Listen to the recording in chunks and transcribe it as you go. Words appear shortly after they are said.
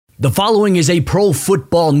The following is a Pro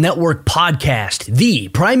Football Network podcast, the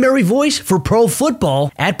primary voice for pro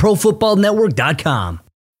football at profootballnetwork.com.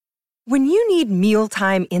 When you need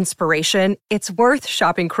mealtime inspiration, it's worth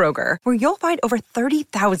shopping Kroger, where you'll find over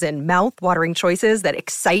 30,000 mouth-watering choices that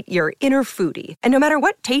excite your inner foodie. And no matter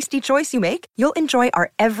what tasty choice you make, you'll enjoy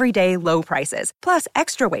our everyday low prices, plus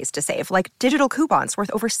extra ways to save, like digital coupons worth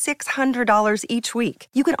over $600 each week.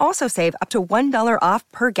 You can also save up to $1 off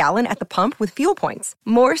per gallon at the pump with fuel points.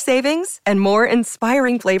 More savings and more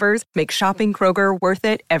inspiring flavors make shopping Kroger worth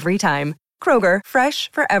it every time. Kroger,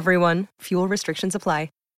 fresh for everyone. Fuel restrictions apply.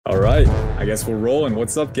 All right, I guess we're rolling.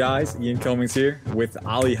 What's up, guys? Ian Cummings here with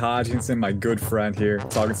Ali Hodgkinson, my good friend here,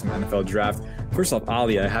 talking some NFL draft. First off,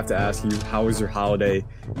 Ali, I have to ask you, how was your holiday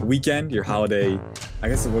weekend? Your holiday, I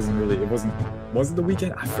guess was it the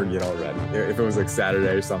weekend? I forget already. If it was like Saturday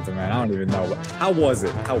or something, man, I don't even know. But how was it?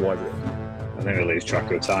 I think I lose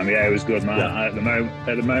track of time. Yeah, it was good, man. Yeah. At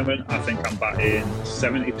the moment, I think I'm batting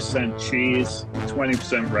 70% cheese,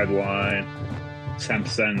 20% red wine,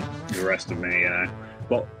 10% the rest of me, you know.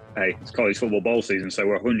 But hey, it's college football bowl season, so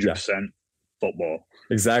we're 100% football.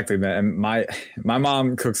 Exactly, man. And my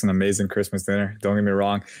mom cooks an amazing Christmas dinner. Don't get me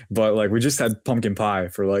wrong, but like we just had pumpkin pie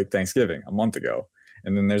for like Thanksgiving a month ago,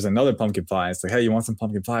 and then there's another pumpkin pie. It's like, hey, you want some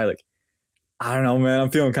pumpkin pie? Like, I don't know, man.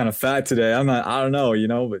 I'm feeling kind of fat today. I don't know, you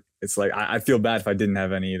know. But it's like I feel bad if I didn't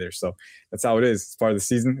have any either. So that's how it is. It's part of the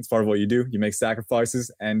season. It's part of what you do. You make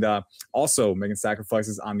sacrifices, and also making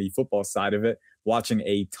sacrifices on the football side of it. Watching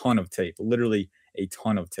a ton of tape, literally a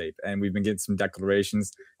ton of tape. And we've been getting some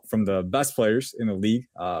declarations from the best players in the league.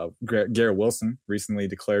 Garrett Wilson recently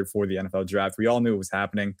declared for the NFL draft. We all knew it was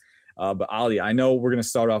happening. But Ali, I know we're going to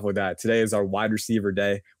start off with that. Today is our wide receiver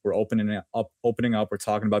day. We're opening up. We're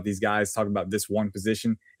talking about these guys, talking about this one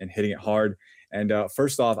position and hitting it hard. And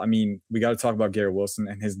first off, I mean, we got to talk about Garrett Wilson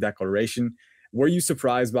and his declaration. Were you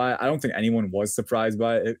surprised by it? I don't think anyone was surprised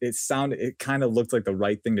by it. It kind of looked like the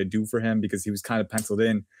right thing to do for him because he was kind of penciled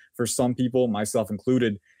in for some people, myself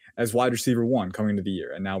included, as wide receiver one coming into the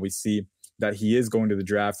year. And now we see that he is going to the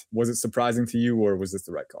draft. Was it surprising to you, or was this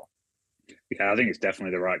the right call? Yeah, I think it's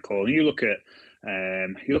definitely the right call. And you look at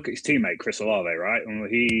his teammate Chris Olave, right? And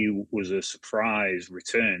he was a surprise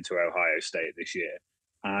return to Ohio State this year.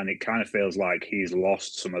 And it kind of feels like he's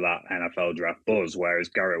lost some of that NFL draft buzz, whereas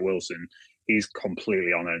Garrett Wilson, he's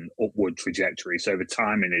completely on an upward trajectory. So the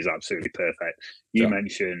timing is absolutely perfect. You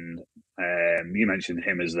mentioned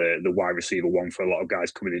him as the wide receiver one for a lot of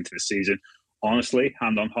guys coming into the season. Honestly,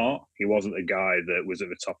 hand on heart, he wasn't the guy that was at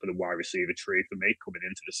the top of the wide receiver tree for me coming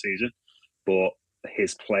into the season. But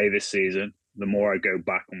his play this season, the more I go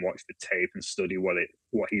back and watch the tape and study what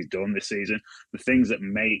he's done this season, the things that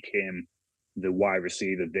make him the wide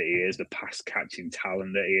receiver that he is, the pass catching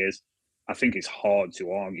talent that he is, I think it's hard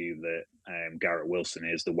to argue that Garrett Wilson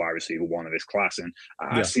is the wide receiver one of this class. And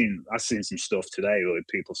I've seen some stuff today with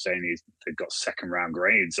people saying they've got second round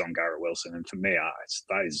grades on Garrett Wilson, and for me,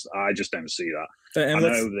 I just don't see that. And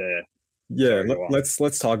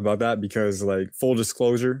let's talk about that because, like, full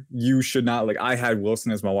disclosure, you should not, like, I had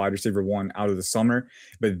Wilson as my wide receiver one out of the summer,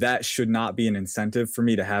 but that should not be an incentive for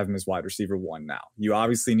me to have him as wide receiver one now. You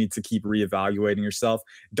obviously need to keep reevaluating yourself.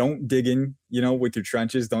 Don't dig in, with your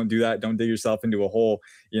trenches. Don't do that. Don't dig yourself into a hole,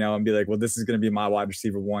 and be like, well, this is going to be my wide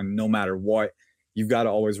receiver one no matter what. You've got to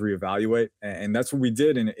always reevaluate. And that's what we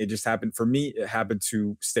did. And it just happened for me. It happened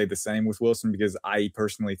to stay the same with Wilson because I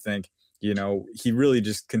personally think, he really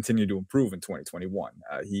just continued to improve in 2021.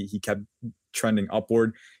 He kept trending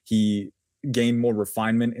upward. He gained more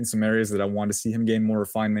refinement in some areas that I wanted to see him gain more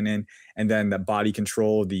refinement in. And then the body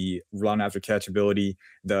control, the run after catch ability,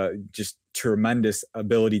 the just tremendous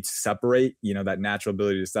ability to separate, that natural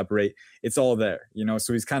ability to separate. It's all there,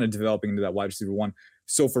 so he's kind of developing into that wide receiver one.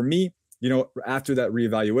 So for me, after that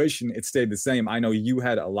reevaluation, it stayed the same. I know you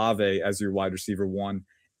had Olave as your wide receiver one.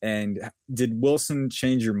 And did Wilson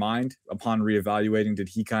change your mind upon reevaluating? Did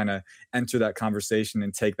he kind of enter that conversation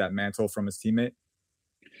and take that mantle from his teammate?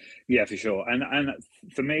 Yeah, for sure. And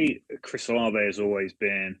for me, Chris Olave has always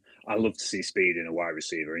been, I love to see speed in a wide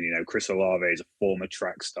receiver. And, Chris Olave is a former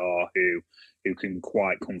track star who can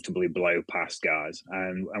quite comfortably blow past guys.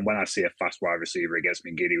 And when I see a fast wide receiver, it gets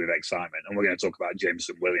me giddy with excitement. And we're going to talk about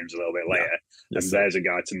Jameson Williams a little bit later. Yeah. Yes, and there's a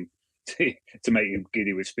guy to make you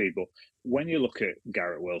giddy with speed. But when you look at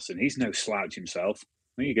Garrett Wilson, he's no slouch himself.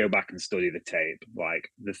 When you go back and study the tape, like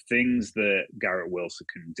the things that Garrett Wilson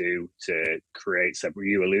can do to create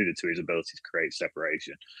separation, you alluded to his ability to create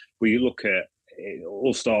separation. When you look at it,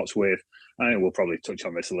 all starts with, I think we'll probably touch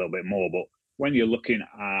on this a little bit more, but when you're looking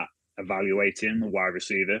at evaluating the wide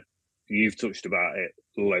receiver, you've touched about it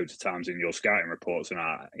loads of times in your scouting reports, and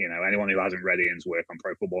anyone who hasn't read Ian's work on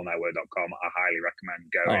ProFootballNetwork.com, I highly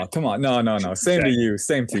recommend going. Oh, come on. No. Same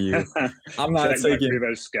to you. I'm not taking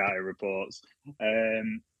those scouting reports.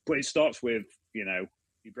 But it starts with, you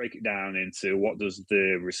break it down into what does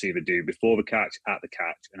the receiver do before the catch, at the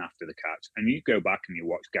catch, and after the catch. And you go back and you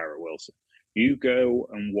watch Garrett Wilson. You go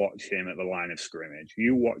and watch him at the line of scrimmage.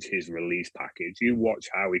 You watch his release package. You watch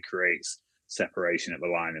how he creates separation at the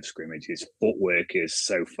line of scrimmage. His footwork is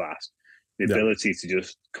so fast. The ability to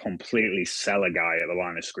just completely sell a guy at the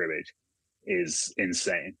line of scrimmage is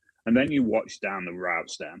insane. And then you watch down the route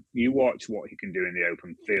stem. You watch what he can do in the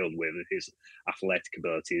open field with his athletic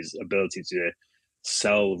ability, his ability to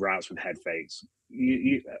sell routes with head fakes.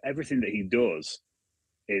 Everything that he does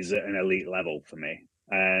is at an elite level for me.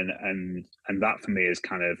 And that for me is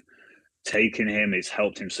kind of taken him. It's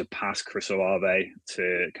helped him surpass Chris Olave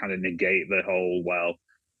to kind of negate the whole, well,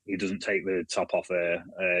 he doesn't take the top off a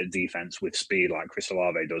defense with speed like Chris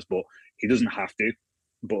Olave does, but he doesn't have to.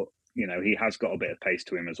 But, he has got a bit of pace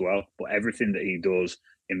to him as well. But everything that he does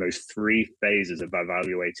in those 3 phases of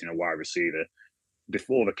evaluating a wide receiver,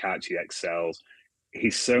 before the catch, he excels.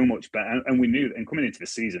 He's so much better. And we knew, and coming into the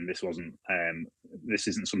season, this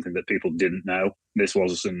isn't something that people didn't know. This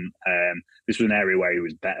was an area where he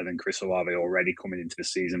was better than Chris Olave already coming into the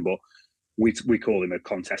season. But we call him a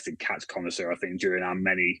contested catch connoisseur, I think, during our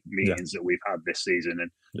many meetings that we've had this season.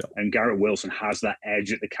 And Garrett Wilson has that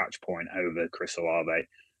edge at the catch point over Chris Olave.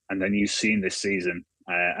 And then you've seen this season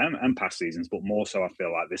and past seasons, but more so I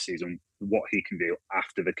feel like this season, what he can do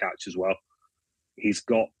after the catch as well. He's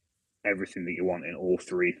got everything that you want in all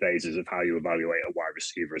 3 phases of how you evaluate a wide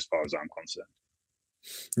receiver as far as I'm concerned.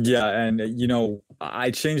 Yeah, and,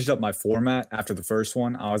 I changed up my format after the first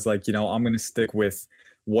one. I was like, I'm going to stick with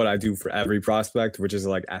what I do for every prospect, which is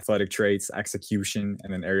like athletic traits, execution,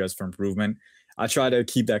 and then areas for improvement. I try to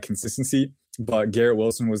keep that consistency, but Garrett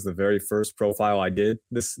Wilson was the very first profile I did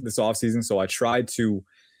this offseason. So I tried to,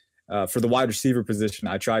 for the wide receiver position,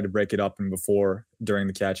 I tried to break it up in before, during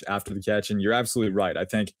the catch, after the catch. And you're absolutely right. I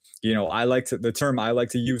think, the term I like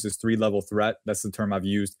to use is 3-level threat. That's the term I've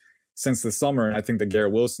used since the summer. And I think that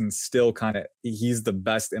Garrett Wilson still he's the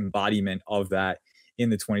best embodiment of that in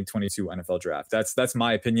the 2022 NFL draft. That's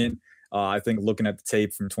my opinion. I think looking at the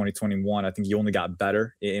tape from 2021, I think he only got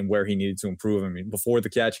better in where he needed to improve. I mean, before the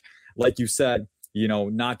catch, like you said,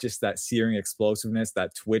 not just that searing explosiveness,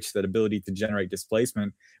 that twitch, that ability to generate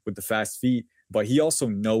displacement with the fast feet, but he also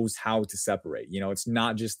knows how to separate. It's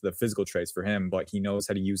not just the physical traits for him, but he knows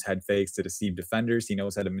how to use head fakes to deceive defenders. He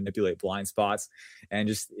knows how to manipulate blind spots, and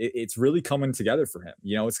just it's really coming together for him.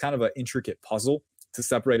 It's kind of an intricate puzzle to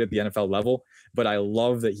separate at the NFL level, but I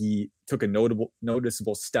love that he took a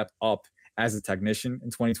noticeable step up as a technician in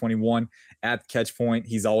 2021 at the catch point.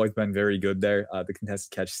 He's always been very good there. The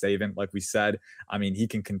contested catch saving, like we said, I mean, he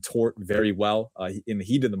can contort very well in the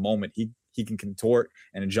heat of the moment. He can contort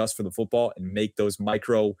and adjust for the football and make those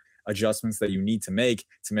micro adjustments that you need to make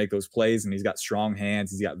those plays. And he's got strong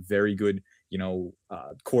hands. He's got very good,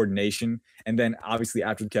 coordination. And then obviously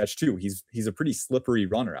after the catch too, he's a pretty slippery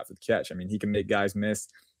runner after the catch. I mean, he can make guys miss.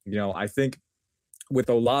 I think with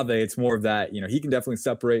Olave, it's more of that, he can definitely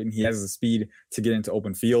separate and he has the speed to get into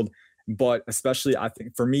open field. But especially, I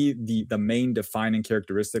think for me, the main defining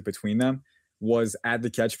characteristic between them was at the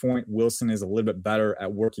catch point, Wilson is a little bit better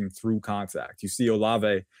at working through contact. You see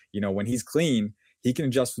Olave, when he's clean, he can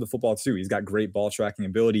adjust for the football too. He's got great ball tracking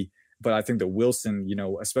ability. But I think that Wilson,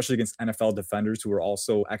 especially against NFL defenders who are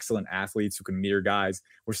also excellent athletes who can mirror guys,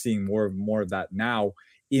 we're seeing more of that now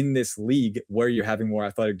in this league where you're having more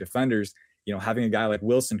athletic defenders. Having a guy like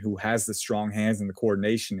Wilson who has the strong hands and the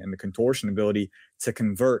coordination and the contortion ability to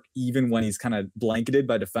convert even when he's kind of blanketed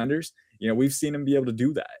by defenders, we've seen him be able to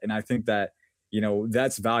do that. And I think that,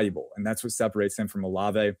 that's valuable. And that's what separates him from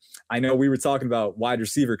Olave. I know we were talking about wide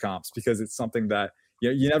receiver comps because it's something that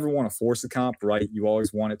you never want to force a comp, right? You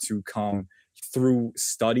always want it to come through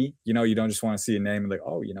study. You don't just want to see a name and like,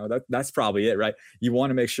 oh, that's probably it, right? You want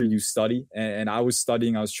to make sure you study. And I was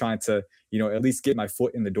studying. I was trying to, at least get my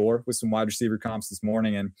foot in the door with some wide receiver comps this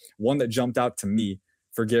morning. And one that jumped out to me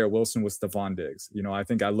for Garrett Wilson was Stephon Diggs. I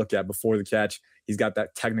think I look at before the catch, he's got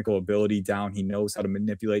that technical ability down. He knows how to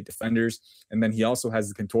manipulate defenders. And then he also has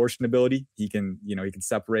the contortion ability. He can, he can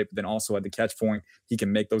separate, but then also at the catch point, he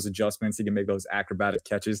can make those adjustments. He can make those acrobatic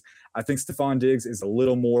catches. I think Stephon Diggs is a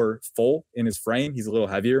little more full in his frame. He's a little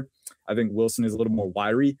heavier. I think Wilson is a little more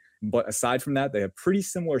wiry. But aside from that, they have pretty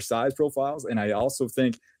similar size profiles. And I also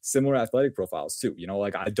think similar athletic profiles too.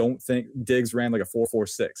 I don't think Diggs ran like a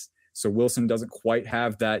 4.46. So Wilson doesn't quite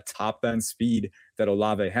have that top end speed that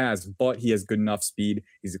Olave has, but he has good enough speed.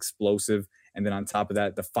 He's explosive. And then on top of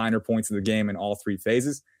that, the finer points of the game in all three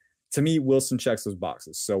phases. To me, Wilson checks those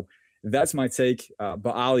boxes. So that's my take.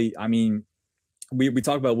 But Ali, I mean, we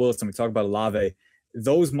talk about Wilson, we talk about Olave.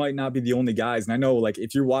 Those might not be the only guys. And I know, like,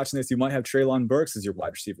 if you're watching this, you might have Treylon Burks as your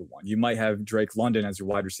wide receiver one. You might have Drake London as your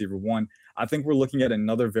wide receiver one. I think we're looking at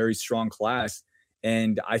another very strong class.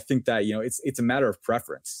 And I think that, it's a matter of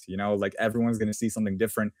preference. Like, everyone's going to see something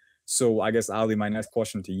different. So I guess, Ali, my next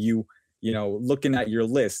question to you, looking at your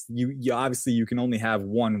list, you obviously you can only have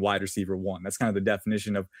one wide receiver one. That's kind of the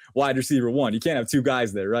definition of wide receiver one. You can't have two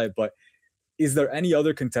guys there, right? But is there any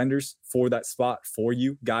other contenders for that spot for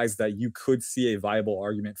you, guys that you could see a viable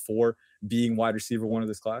argument for being wide receiver one of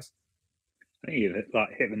this class? I think you've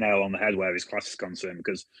hit the nail on the head where this class is concerned,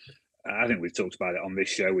 because I think we've talked about it on this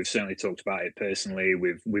show. We've certainly talked about it personally.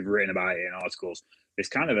 We've written about it in articles. There's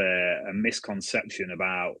kind of a misconception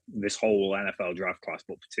about this whole NFL draft class,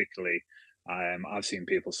 but particularly I've seen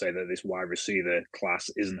people say that this wide receiver class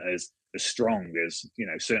isn't as strong as,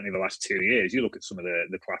 certainly the last 2 years. You look at some of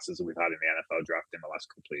the classes that we've had in the NFL draft in the last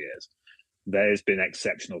couple of years. There's been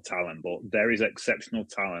exceptional talent, but there is exceptional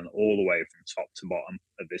talent all the way from top to bottom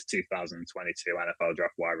of this 2022 NFL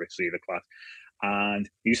draft wide receiver class. And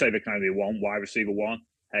you say there can only be one wide receiver one.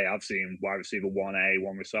 Hey, I've seen wide receiver 1A,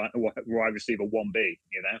 wide receiver 1B,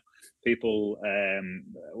 People,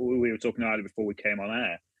 we were talking about it before we came on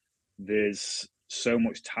air. There's so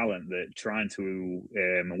much talent that trying to,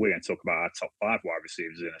 and we're going to talk about our top 5 wide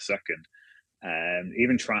receivers in a second.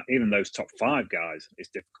 Even those top 5 guys, it's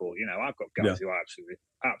difficult. I've got guys who I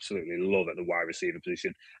absolutely love at the wide receiver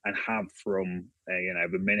position, and have from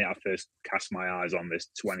the minute I first cast my eyes on this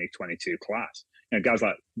 2022 class. Guys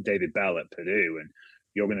like David Bell at Purdue, and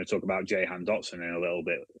you're going to talk about Jahan Dotson in a little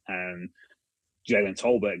bit, and Jalen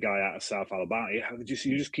Tolbert, guy out of South Alabama. You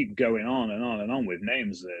just keep going on and on and on with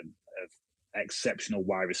names of exceptional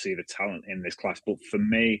wide receiver talent in this class. But for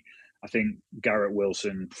me, I think Garrett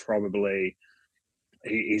Wilson probably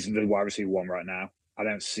he's the wide receiver one right now. I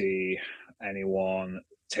don't see anyone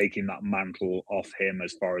taking that mantle off him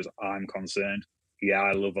as far as I'm concerned. Yeah,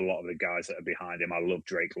 I love a lot of the guys that are behind him. I love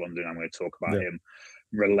Drake London. I'm going to talk about him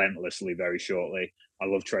relentlessly very shortly. I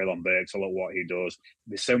love Treylon Burks. I love what he does.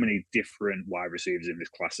 There's so many different wide receivers in this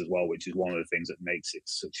class as well, which is one of the things that makes it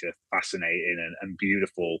such a fascinating and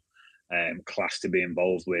beautiful class to be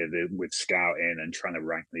involved with scouting and trying to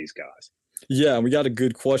rank these guys. Yeah, we got a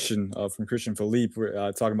good question from Christian Philippe.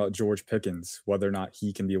 We're talking about George Pickens, whether or not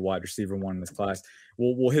he can be a wide receiver one in this class.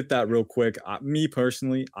 We'll hit that real quick. Me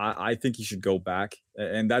personally, I think he should go back,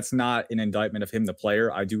 and that's not an indictment of him, the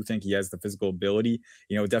player. I do think he has the physical ability.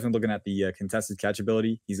 Definitely looking at the contested catch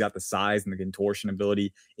ability. He's got the size and the contortion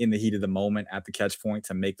ability in the heat of the moment at the catch point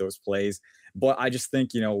to make those plays. But I just think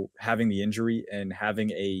having the injury and having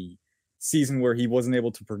a season where he wasn't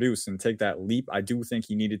able to produce and take that leap, I do think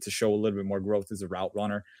he needed to show a little bit more growth as a route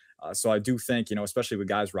runner. So I do think, especially with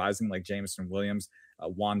guys rising like Jameson Williams,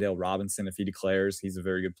 Wan'Dale Robinson, if he declares, he's a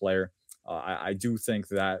very good player. I do think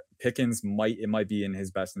that Pickens might be in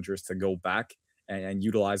his best interest to go back and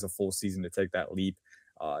utilize a full season to take that leap.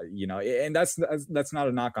 And that's not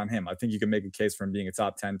a knock on him. I think you can make a case for him being a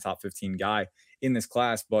top 10, top 15 guy in this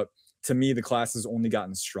class. But to me, the class has only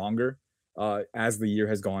gotten stronger as the year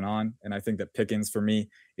has gone on. And I think that Pickens, for me,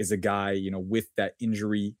 is a guy, with that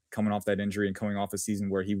injury, coming off that injury and coming off a season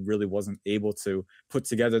where he really wasn't able to put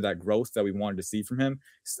together that growth that we wanted to see from him.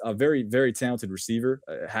 A very, very talented receiver,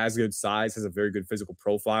 has good size, has a very good physical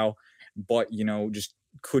profile, but, just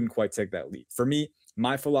couldn't quite take that leap. For me,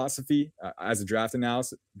 my philosophy as a draft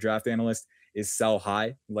analyst is sell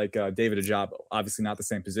high, like David Ojabo. Obviously not the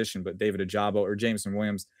same position, but David Ojabo or Jameson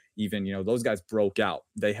Williams, even, those guys broke out.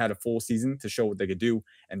 They had a full season to show what they could do,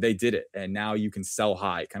 and they did it. And now you can sell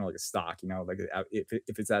high, kind of like a stock, like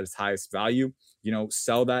if it's at its highest value,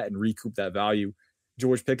 sell that and recoup that value.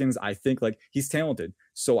 George Pickens, I think, like, he's talented.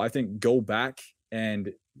 So I think go back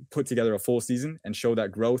and put together a full season and show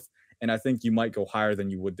that growth. And I think you might go higher than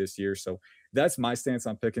you would this year. So that's my stance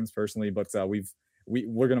on Pickens personally. But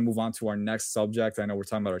we're going to move on to our next subject. I know we're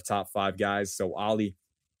talking about our top 5 guys. So Ali,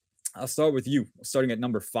 I'll start with you, starting at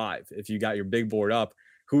number 5. If you got your big board up,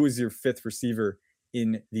 who is your 5th receiver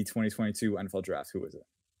in the 2022 NFL draft? Who is it?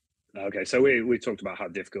 Okay, so we talked about how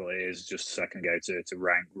difficult it is just a second ago to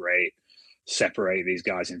rank, rate, separate these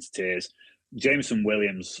guys into tiers. Jameson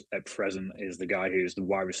Williams at present is the guy who's the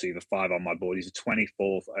wide receiver 5 on my board. He's a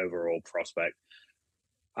 24th overall prospect.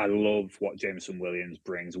 I love what Jameson Williams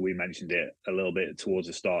brings. We mentioned it a little bit towards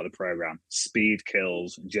the start of the program. Speed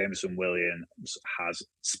kills. Jameson Williams has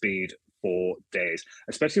speed for days,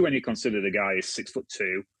 especially when you consider the guy is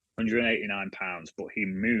 6'2", 189 pounds, but he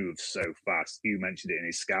moves so fast. You mentioned it in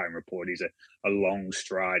his scouting report. He's a long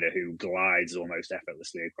strider who glides almost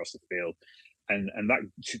effortlessly across the field. And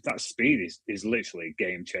that speed is literally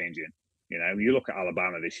game changing. You know, you look at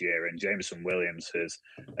Alabama this year, and Jameson Williams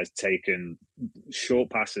has taken short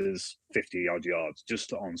passes 50-odd yards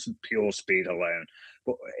just on some pure speed alone.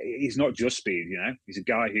 But he's not just speed, you know. He's a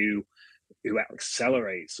guy who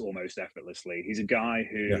accelerates almost effortlessly. He's a guy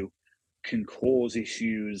who can cause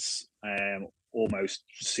issues almost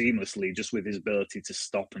seamlessly just with his ability to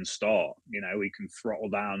stop and start. You know, he can throttle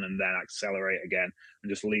down and then accelerate again and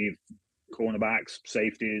just leave cornerbacks,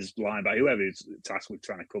 safeties, linebackers, whoever is tasked with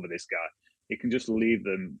trying to cover this guy. He can just leave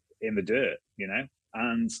them in the dirt, you know.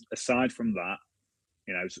 And aside from that,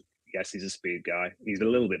 you know, yes, he's a speed guy. He's a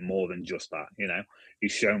little bit more than just that, you know.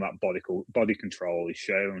 He's shown that body control. He's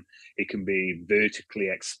shown he can be vertically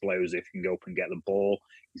explosive. He can go up and get the ball.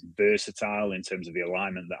 He's versatile in terms of the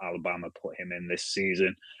alignment that Alabama put him in this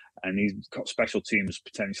season. And he's got special teams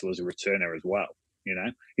potential as a returner as well. You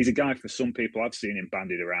know, he's a guy, for some people, I've seen him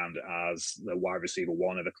bandied around as the wide receiver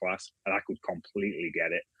one of the class, and I could completely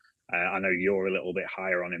get it. I know you're a little bit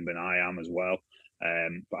higher on him than I am as well.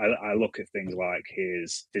 But I look at things like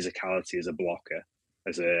his physicality as a blocker,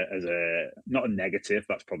 as a not a negative,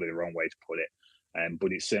 that's probably the wrong way to put it.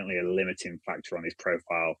 But it's certainly a limiting factor on his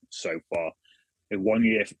profile so far. A one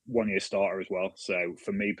year starter as well. So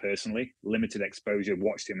for me personally, limited exposure,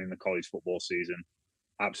 watched him in the college football season,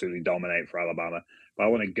 absolutely dominate for Alabama. But I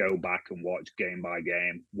want to go back and watch game by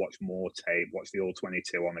game, watch more tape, watch the all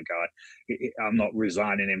 22 on the guy. I'm not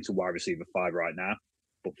resigning him to wide receiver 5 right now,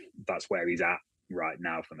 but that's where he's at right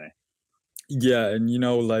now for me. Yeah, and you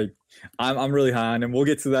know, like I'm really high on him. We'll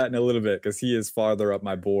get to that in a little bit because he is farther up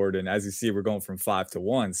my board, and as you see, we're going from 5 to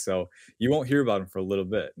 1, so you won't hear about him for a little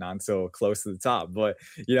bit, not until close to the top. But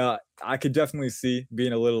yeah, I could definitely see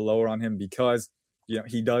being a little lower on him because, you know,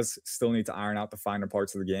 he does still need to iron out the finer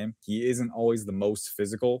parts of the game. He isn't always the most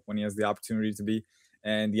physical when he has the opportunity to be,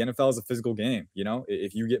 and the NFL is a physical game. You know,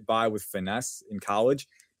 if you get by with finesse in college,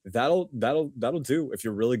 that'll do if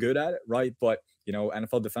you're really good at it, right? But you know,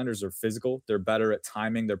 NFL defenders are physical. They're better at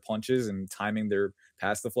timing their punches and timing their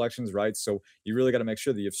pass deflections, right? So you really got to make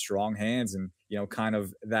sure that you have strong hands and, you know, kind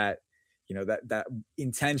of that, you know, that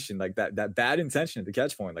intention, like that bad intention at the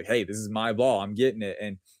catch point, like, hey, this is my ball, I'm getting it.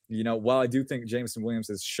 And, you know, while I do think Jameson Williams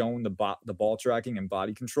has shown the ball tracking and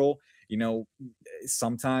body control, you know,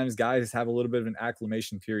 sometimes guys have a little bit of an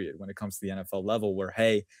acclimation period when it comes to the NFL level where,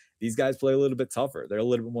 hey, these guys play a little bit tougher. They're a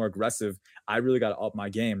little bit more aggressive. I really got to up my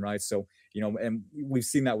game, right? So, you know, and we've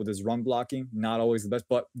seen that with his run blocking, not always the best.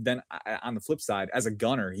 But then on the flip side, as a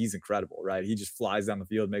gunner, he's incredible, right? He just flies down the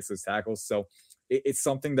field, makes those tackles. So it's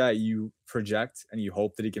something that you project and you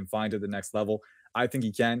hope that he can find at the next level. I think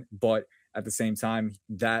he can, but at the same time,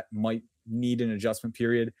 that might need an adjustment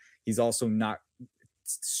period. He's also not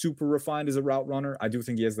super refined as a route runner. I do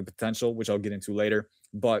think he has the potential, which I'll get into later,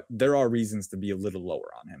 but there are reasons to be a little lower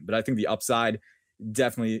on him. But I think the upside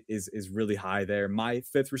definitely is really high there. My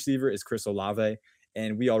 5th receiver is Chris Olave,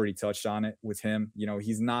 and we already touched on it with him. You know,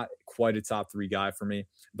 he's not quite a top 3 guy for me,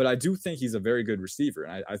 but I do think he's a very good receiver.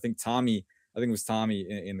 And I think it was Tommy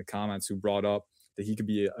in the comments who brought up that he could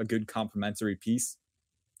be a good complementary piece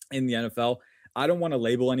in the NFL. I don't want to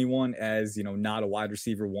label anyone as, you know, not a wide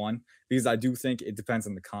receiver 1, because I do think it depends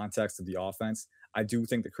on the context of the offense. I do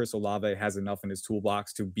think that Chris Olave has enough in his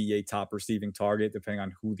toolbox to be a top receiving target, depending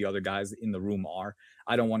on who the other guys in the room are.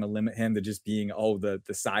 I don't want to limit him to just being, the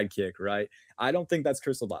sidekick, right? I don't think that's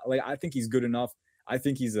Chris Olave. Like, I think he's good enough. I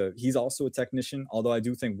think he's also a technician, although I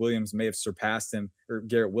do think Williams may have surpassed him, or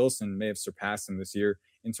Garrett Wilson may have surpassed him this year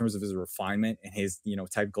in terms of his refinement and his, you know,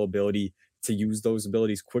 technical ability to use those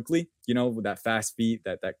abilities quickly, you know, with that fast feet,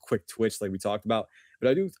 that quick twitch like we talked about.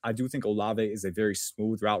 But I do think Olave is a very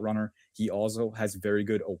smooth route runner. He also has very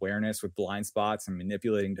good awareness with blind spots and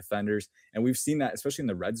manipulating defenders. And we've seen that, especially in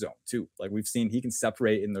the red zone too. Like we've seen he can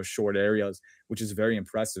separate in those short areas, which is very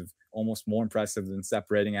impressive, almost more impressive than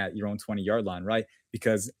separating at your own 20-yard line, right?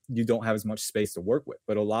 Because you don't have as much space to work with.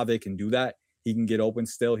 But Olave can do that. He can get open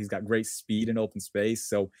still. He's got great speed in open space,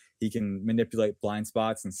 so he can manipulate blind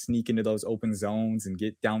spots and sneak into those open zones and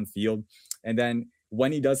get downfield. And then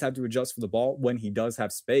when he does have to adjust for the ball, when he does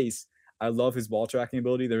have space, I love his ball tracking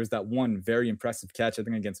ability. There's that one very impressive catch, I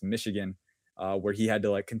think, against Michigan, where he had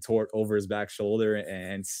to like contort over his back shoulder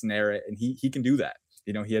and snare it. And he can do that.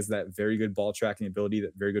 You know, he has that very good ball tracking ability,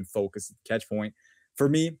 that very good focus at the catch point. For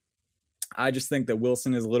me, I just think that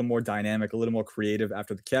Wilson is a little more dynamic, a little more creative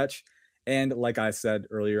after the catch. And like I said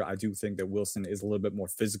earlier, I do think that Wilson is a little bit more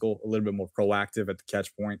physical, a little bit more proactive at the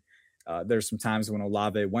catch point. There's some times when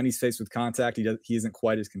Olave, when he's faced with contact, he isn't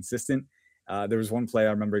quite as consistent. There was one play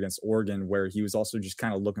I remember against Oregon where he was also just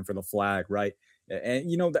kind of looking for the flag, right?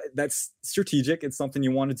 And, that's strategic. It's something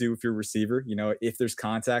you want to do if you're a receiver. If there's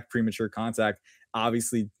contact, premature contact,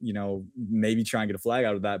 obviously, maybe try and get a flag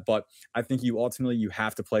out of that. But I think you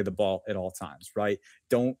have to play the ball at all times, right?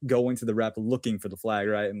 Don't go into the rep looking for the flag,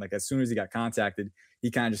 right? And like as soon as he got contacted,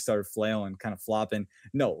 he kind of just started flailing, kind of flopping.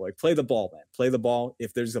 No, like play the ball, man. Play the ball.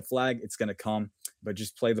 If there's a flag, it's going to come. But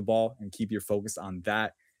just play the ball and keep your focus on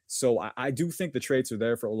that. So I do think the traits are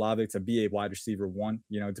there for Olave to be a wide receiver one,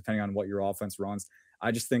 depending on what your offense runs.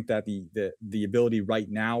 I just think that the ability right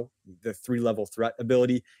now, the 3-level threat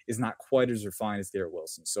ability, is not quite as refined as Garrett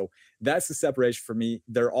Wilson. So that's the separation for me.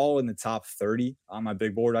 They're all in the top 30 on my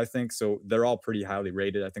big board, I think. So they're all pretty highly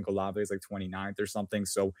rated. I think Olave is like 29th or something.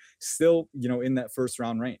 So still, in that first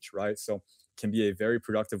round range, right? So can be a very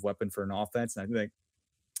productive weapon for an offense. And I think,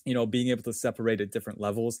 being able to separate at different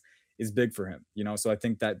levels is big for him, so I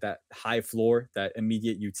think that high floor, that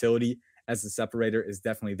immediate utility as the separator is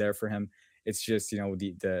definitely there for him. It's just,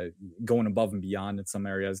 the going above and beyond in some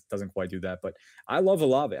areas doesn't quite do that. But I love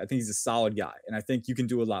Olave. I think he's a solid guy. And I think you can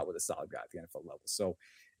do a lot with a solid guy at the NFL level. So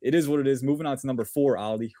it is what it is. Moving on to number 4,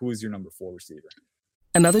 Ali, who is your number 4 receiver?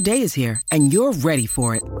 Another day is here and you're ready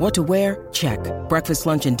for it. What to wear? Check. Breakfast,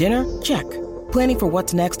 lunch, and dinner? Check. Planning for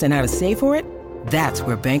what's next and how to save for it? That's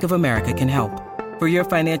where Bank of America can help. For your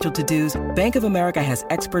financial to-dos, Bank of America has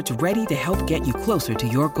experts ready to help get you closer to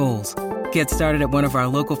your goals. Get started at one of our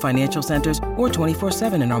local financial centers or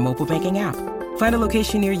 24/7 in our mobile banking app. Find a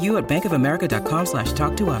location near you at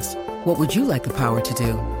bankofamerica.com/talktous. What would you like the power to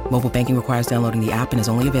do? Mobile banking requires downloading the app and is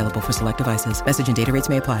only available for select devices. Message and data rates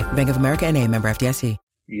may apply. Bank of America NA, member FDIC.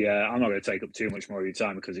 Yeah, I'm not going to take up too much more of your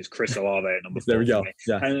time because it's Chris Olave at number 4. There we go.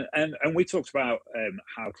 Yeah. And we talked about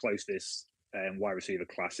how close this wide receiver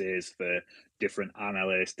class is for different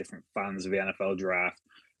analysts, different fans of the NFL draft.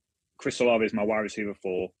 Chris Olave is my wide receiver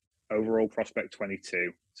 4, overall prospect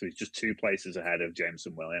 22. So he's just 2 places ahead of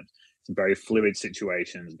Jameson Williams. It's very fluid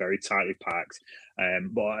situations, very tightly packed.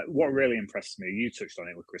 But what really impressed me, you touched on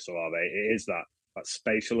it with Chris Olave, it is that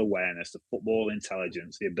spatial awareness, the football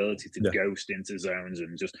intelligence, the ability to ghost into zones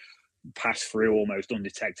and just pass through almost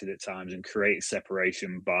undetected at times and create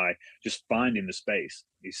separation by just finding the space.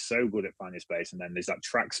 He's so good at finding space. And then there's that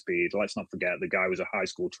track speed. Let's not forget the guy was a high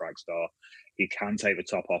school track star. He can take the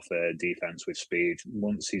top off a defense with speed.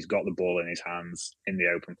 Once he's got the ball in his hands in the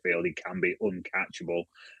open field, he can be uncatchable.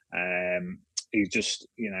 He's just,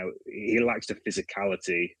 he lacks the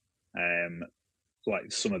physicality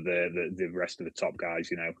like some of the rest of the top guys,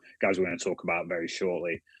 guys we're going to talk about very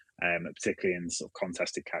shortly. Particularly in sort of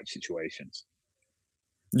contested catch situations.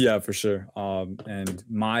 Yeah, for sure. And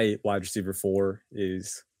my wide receiver 4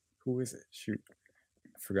 is, who is it? Shoot,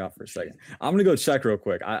 I forgot for a second. I'm gonna go check real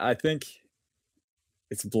quick. I think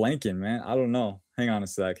it's blanking, man. I don't know. Hang on a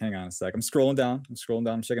sec. I'm scrolling down.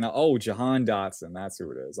 I'm checking out. Oh, Jahan Dotson. That's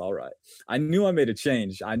who it is. All right. I knew I made a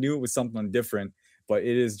change. I knew it was something different, but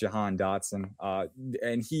it is Jahan Dotson.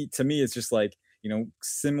 And he, to me, it's just like,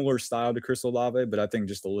 similar style to Chris Olave, but I think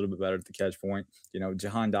just a little bit better at the catch point.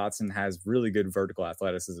 Jahan Dotson has really good vertical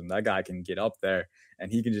athleticism. That guy can get up there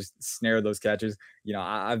and he can just snare those catches.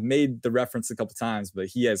 I've made the reference a couple times, but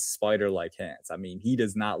he has spider-like hands. I mean, he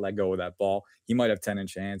does not let go of that ball. He might have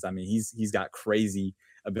 10-inch hands. I mean, he's got crazy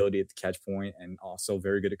ability at the catch point and also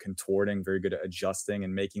very good at contorting, very good at adjusting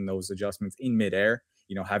and making those adjustments in midair.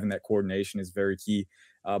 Having that coordination is very key.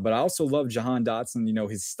 But I also love Jahan Dotson,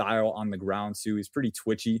 his style on the ground too. He's pretty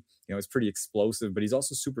twitchy, he's pretty explosive, but he's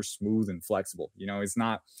also super smooth and flexible.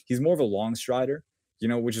 He's more of a long strider,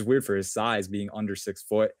 which is weird for his size being under 6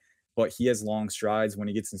 foot, but he has long strides. When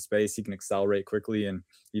he gets in space, he can accelerate quickly. And,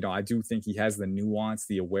 I do think he has the nuance,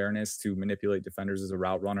 the awareness to manipulate defenders as a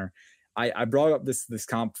route runner. I brought up this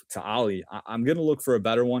comp to Ali. I'm going to look for a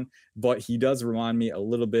better one, but he does remind me a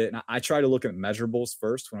little bit. And I try to look at measurables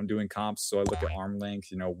first when I'm doing comps. So I look at arm length,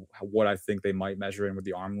 what I think they might measure in with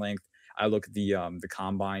the arm length. I look at the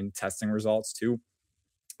combine testing results too.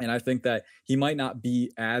 And I think that he might not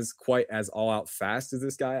be quite as all out fast as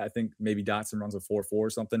this guy. I think maybe Dotson runs a 4.4 or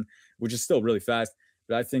something, which is still really fast.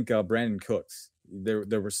 But I think Brandon Cooks,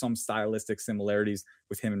 there were some stylistic similarities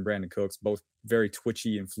with him and Brandon Cooks, both very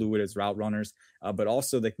twitchy and fluid as route runners, but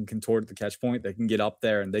also they can contort at the catch point. They can get up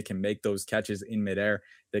there and they can make those catches in midair.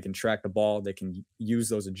 They can track the ball. They can use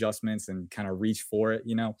those adjustments and kind of reach for it,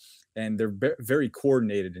 and they're very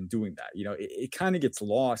coordinated in doing that. It kind of gets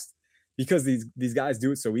lost because these guys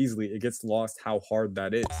do it so easily. It gets lost how hard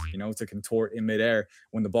that is, to contort in midair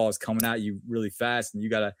when the ball is coming at you really fast, and you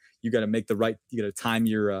gotta make you gotta time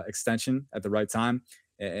your extension at the right time.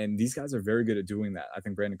 And these guys are very good at doing that. I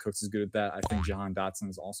think Brandon Cooks is good at that. I think Jahan Dotson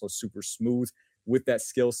is also super smooth with that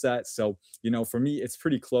skill set. So, for me, it's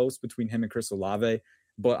pretty close between him and Chris Olave.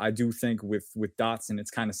 But I do think with Dotson,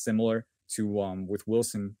 it's kind of similar to with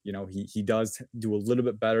Wilson. He does do a little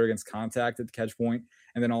bit better against contact at the catch point.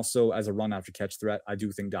 And then also as a run after catch threat, I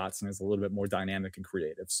do think Dotson is a little bit more dynamic and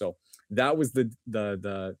creative. So that was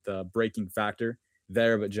the breaking factor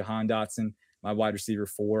there. But Jahan Dotson, my wide receiver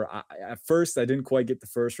 4. At first, I didn't quite get the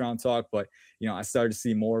first round talk, but I started to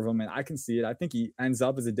see more of him, and I can see it. I think he ends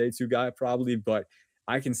up as a day 2 guy probably, but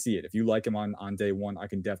I can see it. If you like him on day 1, I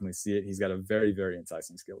can definitely see it. He's got a very, very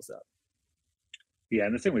enticing skill set. Yeah,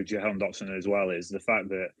 and the thing with Jahan Dotson as well is the fact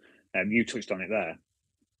that you touched on it there.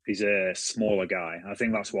 He's a smaller guy. I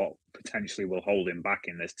think that's what potentially will hold him back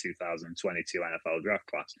in this 2022 NFL draft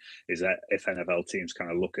class, is that if NFL teams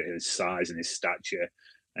kind of look at his size and his stature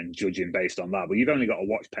and judge him based on that. But you've only got to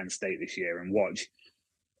watch Penn State this year and watch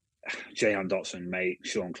Jahan Dotson make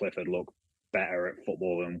Sean Clifford look better at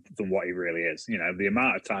football than what he really is. The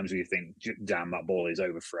amount of times where you think, damn, that ball is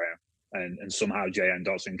overthrown. And somehow Jahan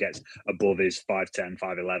Dotson gets above his 5'10",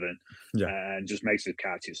 5'11", and just makes the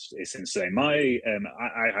catch. It's insane. I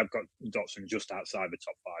have got Dotson just outside the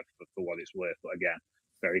top 5 for what it's worth. But again,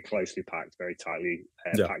 very closely packed, very tightly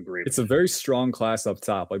packed group. It's a very strong class up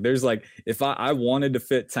top. Like there's if I wanted to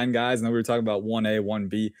fit 10 guys, and then we were talking about 1A,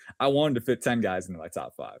 1B, I wanted to fit 10 guys into my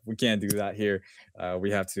top 5. We can't do that here.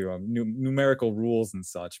 We have to numerical rules and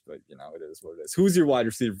such, but it is what it is. Who's your wide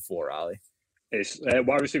receiver 4, Ali? It's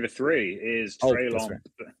wide receiver 3 is Treylon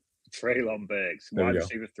Burks. Wide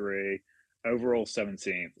receiver 3, overall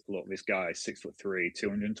 17th. Look, this guy is 6'3",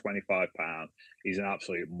 225 pounds. He's an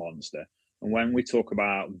absolute monster. And when we talk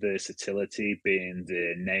about versatility being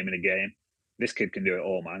the name of the game, this kid can do it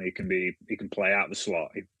all, man. He can play out the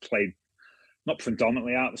slot. He played not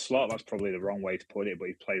predominantly out the slot. That's probably the wrong way to put it, but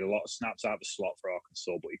he played a lot of snaps out the slot for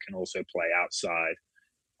Arkansas, but he can also play outside.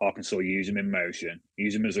 Arkansas use him in motion,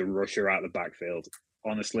 use him as a rusher out the backfield.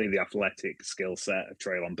 Honestly, the athletic skill set of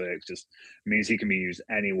Treylon Burks just means he can be used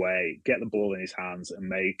any way, get the ball in his hands and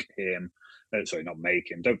make him, not make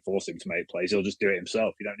him, don't force him to make plays. He'll just do it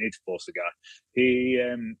himself. You don't need to force the guy. He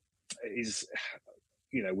is,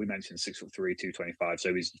 we mentioned 6'3", 225.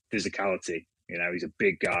 So his physicality, he's a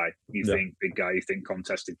big guy. You think big guy, you think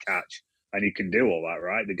contested catch, and he can do all that,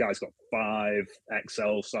 right? The guy's got 5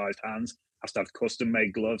 XL sized hands. Has to have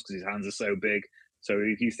custom-made gloves because his hands are so big. So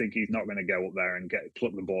if you think he's not going to go up there and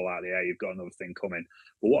pluck the ball out of the air, you've got another thing coming.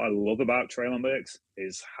 But what I love about Treylon Burks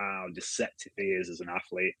is how deceptive he is as an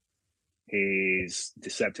athlete. He's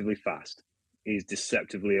deceptively fast. He's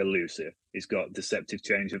deceptively elusive. He's got deceptive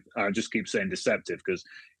change of. I just keep saying deceptive because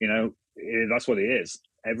that's what he is.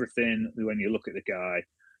 Everything when you look at the guy,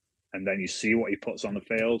 and then you see what he puts on the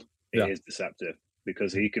field, it is deceptive.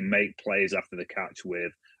 Because he can make plays after the catch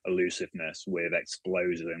with elusiveness, with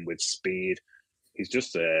explosion, with speed. He's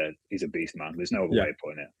just he's a beast, man. There's no other way of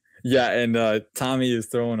putting it. Yeah, and Tommy is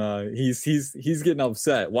throwing he's getting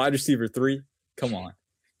upset. Wide receiver 3, come on.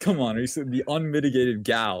 The unmitigated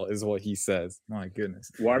gal is what he says. My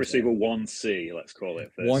goodness. Wide receiver 1C, let's call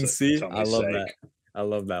it. 1C, I love that. I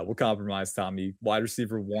love that. We'll compromise, Tommy. Wide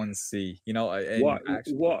receiver 1C.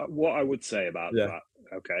 What I would say about that.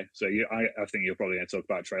 Okay, so I think you're probably going to talk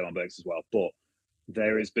about Treylon Burks as well, but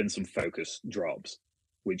there has been some focus drops,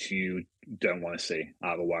 which you don't want to see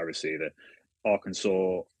out of a wide receiver.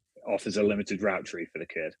 Arkansas offers a limited route tree for the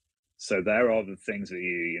kid. So there are the things that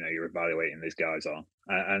you're evaluating these guys on.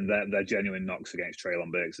 And they're genuine knocks against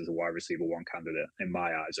Treylon Burks as a wide receiver 1 candidate, in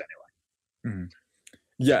my eyes anyway. Mm-hmm.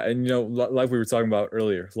 Yeah, and like we were talking about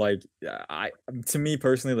earlier, to me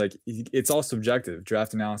personally, it's all subjective.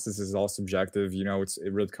 Draft analysis is all subjective.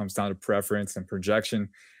 It really comes down to preference and projection.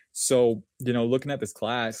 So, looking at this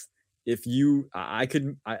class, I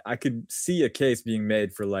could see a case being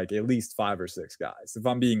made for at least 5 or 6 guys. If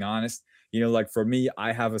I'm being honest, for me,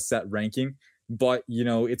 I have a set ranking, but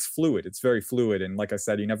it's fluid. It's very fluid. And like I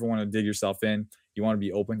said, you never want to dig yourself in. You want to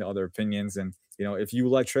be open to other opinions. And, if you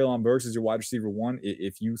like Treylon Burks as your wide receiver 1,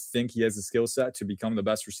 if you think he has the skill set to become the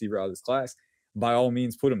best receiver out of this class, by all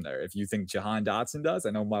means, put him there. If you think Jahan Dotson does, I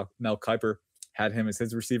know Mel Kiper had him as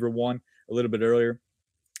his receiver 1 a little bit earlier.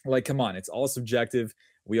 Come on, it's all subjective.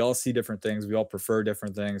 We all see different things. We all prefer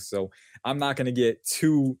different things. So I'm not going to get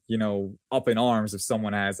too, up in arms if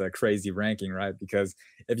someone has a crazy ranking, right? Because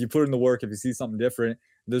if you put in the work, if you see something different,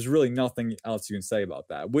 there's really nothing else you can say about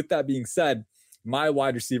that. With that being said, my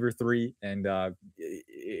wide receiver 3, and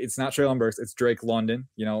it's not Treylon Burks, it's Drake London,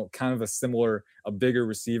 kind of a bigger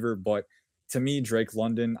receiver. But to me, Drake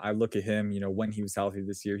London, I look at him, when he was healthy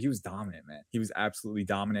this year, he was dominant, man. He was absolutely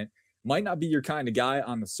dominant. might not be your kind of guy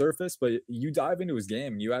on the surface, but you dive into his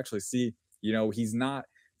game and you actually see, he's not.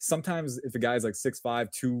 Sometimes if a guy's like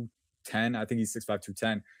 6'5", 210, I think he's 6'5",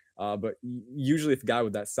 210. But usually if a guy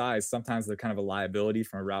with that size, sometimes they're kind of a liability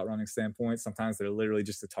from a route running standpoint. Sometimes they're literally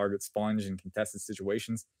just a target sponge in contested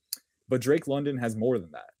situations. But Drake London has more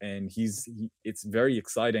than that. And it's very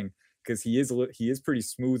exciting because he is pretty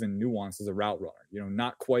smooth and nuanced as a route runner.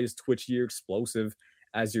 Not quite as twitchy or explosive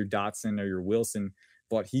as your Dotson or your Wilson,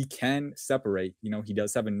 but he can separate. He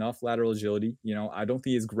does have enough lateral agility. I don't think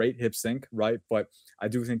he has great hip sync, right? But I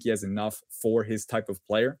do think he has enough for his type of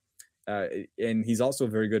player. And he's also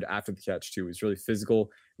very good after the catch too. He's really physical,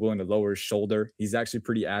 willing to lower his shoulder. He's actually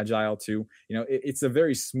pretty agile too. It's a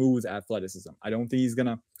very smooth athleticism. I don't think he's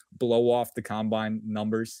gonna blow off the combine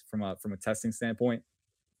numbers from a testing standpoint,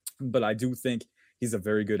 but I do think he's a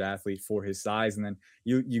very good athlete for his size. And then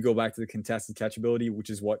you go back to the contested catchability, which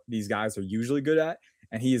is what these guys are usually good at,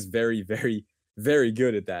 and he is very, very, very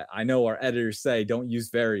good at that. I know our editors say don't use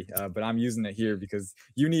very, but I'm using it here because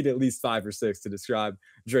you need at least 5 or 6 to describe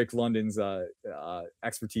Drake London's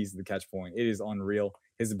expertise at the catch point. It is unreal.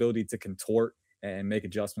 His ability to contort and make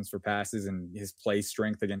adjustments for passes and his play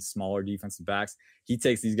strength against smaller defensive backs. He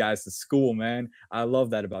takes these guys to school, man. I love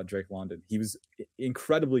that about Drake London. He was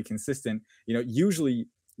incredibly consistent. Usually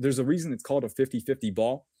there's a reason it's called a 50-50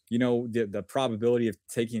 ball. The probability of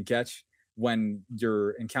taking a catch when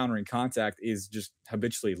you're encountering contact is just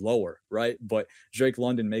habitually lower, right? But Drake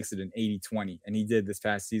London makes it an 80-20, and he did this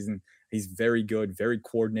past season. He's very good, very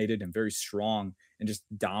coordinated, and very strong, and just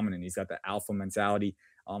dominant. He's got the alpha mentality.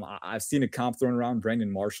 I've seen a comp thrown around, Brandon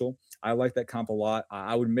Marshall. I like that comp a lot.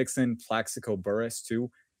 I would mix in Plaxico Burress too,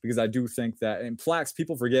 because I do think that, and Plax,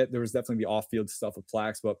 people forget there was definitely the off-field stuff with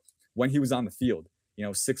Plax, but when he was on the field,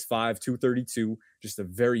 6'5", 232, just a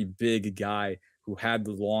very big guy who had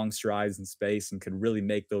the long strides in space and could really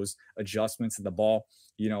make those adjustments to the ball.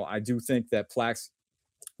 I do think that Plax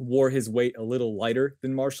wore his weight a little lighter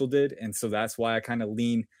than Marshall did, and so that's why I kind of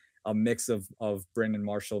lean a mix of Brandon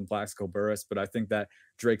Marshall and Plaxico Burress. But I think that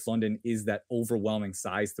Drake London is that overwhelming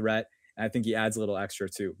size threat. And I think he adds a little extra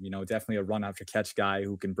too. Definitely a run after catch guy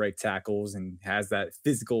who can break tackles and has that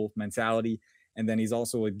physical mentality. And then he's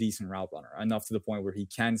also a decent route runner, enough to the point where he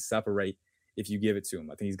can separate if you give it to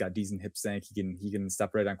him. I think he's got decent hip sync. He can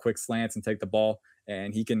separate on quick slants and take the ball,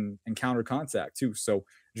 and he can encounter contact too. So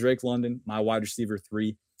Drake London, my wide receiver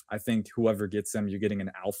 3. I think whoever gets him, you're getting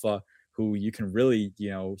an alpha who you can really,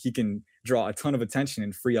 he can draw a ton of attention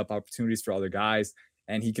and free up opportunities for other guys.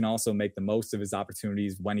 And he can also make the most of his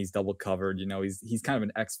opportunities when he's double covered. He's kind of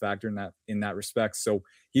an X factor in that respect. So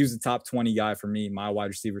he was the top 20 guy for me, my wide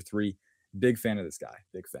receiver 3. Big fan of this guy.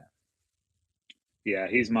 Big fan. Yeah,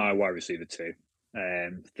 he's my wide receiver 2.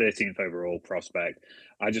 13th overall prospect.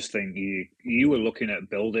 I just think you were looking at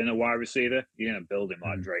building a wide receiver. You're going to build him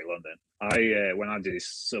like Drake London. When I did this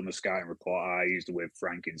summer scouting report, I used the word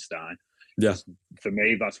Frankenstein. Yeah. For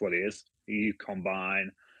me, that's what it is. You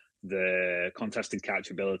combine the contested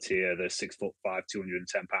catchability of the 6'5",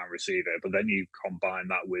 210-pound receiver, but then you combine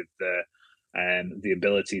that with the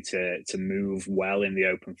ability to move well in the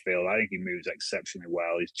open field. I think he moves exceptionally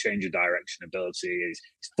well. His change of direction ability, his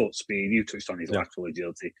foot speed. You touched on his lateral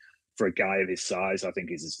agility. For a guy of his size, I think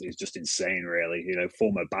he's just insane, really.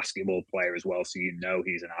 Former basketball player as well, so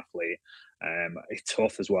he's an athlete. He's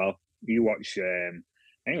tough as well. You watch, I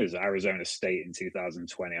think it was Arizona State in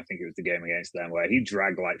 2020. I think it was the game against them where he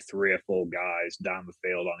dragged like 3 or 4 guys down the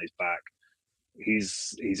field on his back.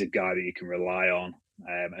 He's a guy that you can rely on,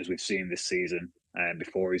 as we've seen this season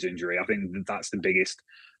before his injury. I think that's the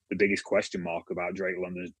biggest question mark about Drake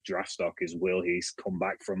London's draft stock is, will he come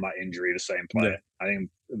back from that injury the same player? Yeah. I think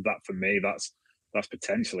that for me, that's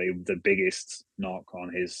potentially the biggest knock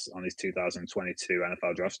on his 2022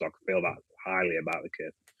 NFL draft stock. I feel that highly about the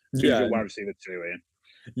kid. So he's a wide receiver 2, Ian.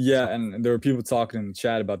 Yeah, and there were people talking in the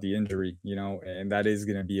chat about the injury, and that is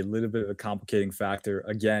going to be a little bit of a complicating factor.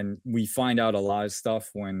 Again, we find out a lot of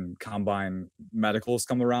stuff when combine medicals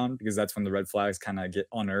come around, because that's when the red flags kind of get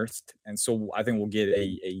unearthed. And so I think we'll get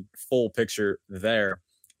a full picture there,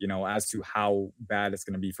 as to how bad it's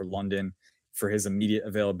going to be for London, for his immediate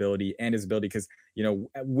availability and his ability. Because,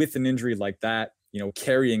 with an injury like that,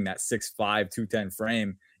 carrying that 6'5", 210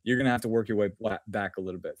 frame, you're going to have to work your way back a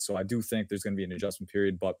little bit. So I do think there's going to be an adjustment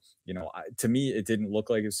period. But, to me, it didn't look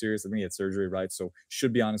like it was serious. I think he had surgery, right? So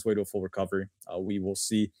should be on his way to a full recovery. We will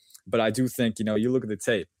see. But I do think, you look at the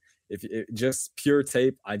tape. If just pure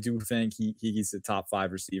tape, I do think he's a top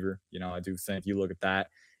 5 receiver. I do think you look at that.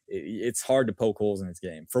 It's hard to poke holes in his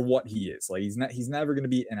game for what he is. Like he's never going to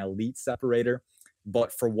be an elite separator.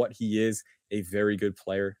 but for what he is, a very good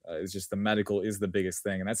player. It's just the medical is the biggest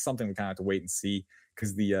thing, and that's something we kind of have to wait and see,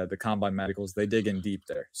 because the combine medicals, they dig in deep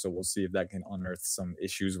there. So we'll see if that can unearth some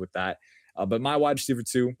issues with that. But my wide receiver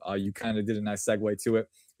 2, you kind of did a nice segue to it.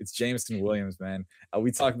 It's Jameson Williams, man.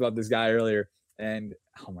 We talked about this guy earlier, and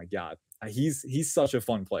oh my God, he's such a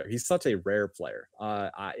fun player. He's such a rare player.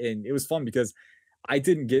 And it was fun because I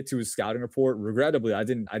didn't get to his scouting report. Regrettably, I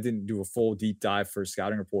didn't do a full deep dive for his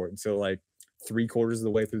scouting report until like 3/4 of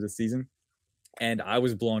the way through the season. And I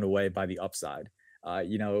was blown away by the upside.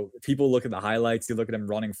 People look at the highlights, you look at him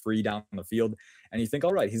running free down the field, and you think,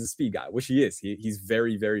 all right, he's a speed guy, which he is. He's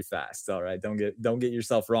very, very fast. All right. Don't get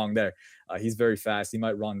yourself wrong there. He's very fast. He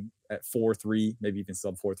might run at 4.3, maybe even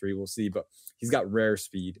sub 4.3. We'll see, but he's got rare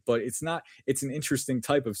speed, but it's an interesting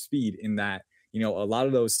type of speed in that, a lot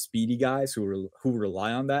of those speedy guys who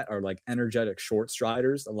rely on that are like energetic short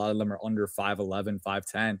striders. A lot of them are under 5'11",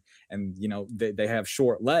 5'10", and they have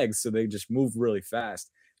short legs, so they just move really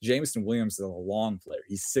fast. Jameson Williams is a long player.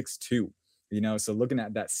 He's 6'2", so looking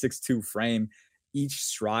at that 6'2" frame, each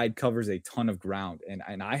stride covers a ton of ground.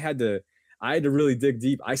 And I had to really dig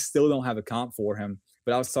deep. I still don't have a comp for him,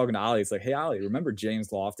 but I was talking to Ali. It's like, hey, Ali, remember James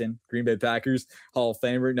Lofton, Green Bay Packers, Hall of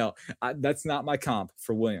Famer? No, that's not my comp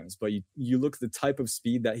for Williams. But you look at the type of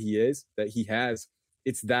speed that he has,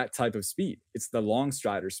 it's that type of speed. It's the long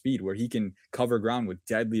strider speed where he can cover ground with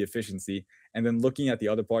deadly efficiency. And then looking at the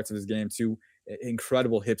other parts of his game too,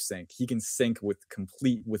 incredible hip sync. He can sync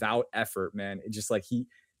without effort, man. It's just like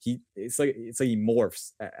it's like he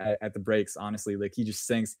morphs at the breaks. Honestly, like he just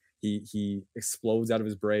sinks. He explodes out of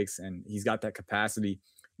his breaks, and he's got that capacity.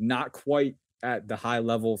 Not quite at the high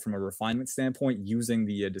level from a refinement standpoint, using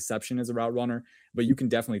the deception as a route runner, but you can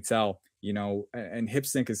definitely tell. And hip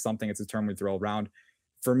sync is something. It's a term we throw around.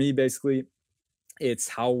 For me, basically, it's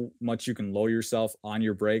how much you can lower yourself on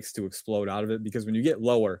your brakes to explode out of it. Because when you get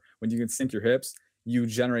lower, when you can sink your hips, you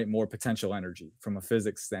generate more potential energy from a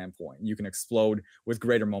physics standpoint. You can explode with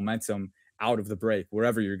greater momentum out of the brake,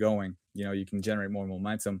 wherever you're going. You can generate more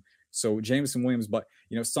momentum. So Jameson Williams, but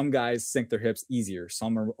some guys sink their hips easier.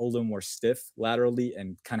 Some are a little more stiff laterally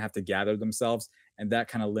and kind of have to gather themselves, and that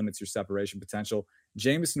kind of limits your separation potential.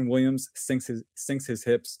 Jameson Williams sinks his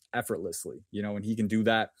hips effortlessly, and he can do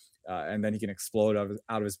that. And then he can explode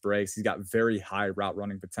out of his brakes. He's got very high route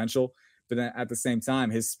running potential, but then at the same time,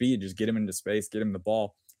 his speed, just get him into space, get him the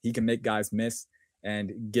ball. He can make guys miss,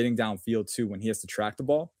 and getting downfield too when he has to track the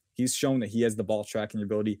ball. He's shown that he has the ball tracking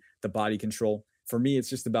ability, the body control. For me, it's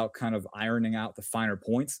just about kind of ironing out the finer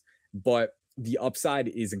points, but the upside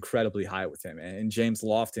is incredibly high with him. And James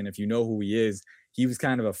Lofton, if you know who he is, he was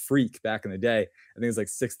kind of a freak back in the day. I think it's like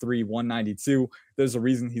 6'3", 192. There's a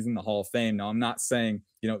reason he's in the Hall of Fame. Now, I'm not saying,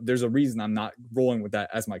 there's a reason I'm not rolling with that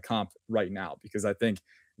as my comp right now, because I think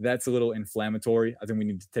that's a little inflammatory. I think we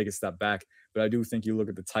need to take a step back. But I do think you look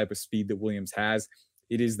at the type of speed that Williams has,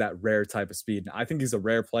 it is that rare type of speed. And I think he's a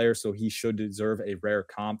rare player, so he should deserve a rare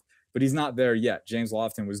comp. But he's not there yet. James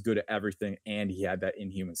Lofton was good at everything, and he had that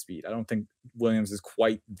inhuman speed. I don't think Williams is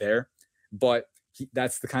quite there, but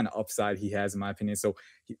that's the kind of upside he has, in my opinion. So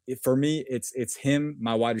for me, it's him,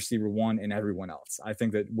 my wide receiver 1, and everyone else. I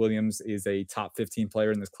think that Williams is a top 15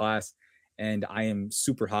 player in this class, and I am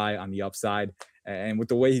super high on the upside. And with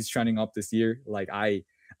the way he's trending up this year, like I'm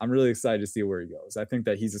really excited to see where he goes. I think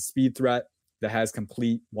that he's a speed threat that has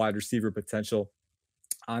complete wide receiver potential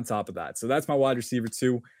on top of that. So that's my wide receiver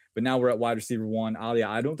 2. But now we're at wide receiver 1. Ali,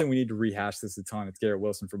 I don't think we need to rehash this a ton. It's Garrett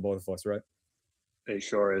Wilson for both of us, right? It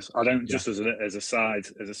sure is. I don't just as a side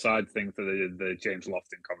thing for the James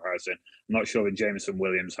Lofton comparison. I'm not sure if Jameson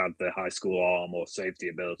Williams had the high school arm or safety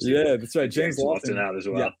ability. Yeah, that's right. James Lofton had as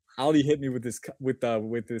well. Yeah, Ali hit me with this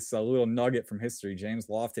little nugget from history. James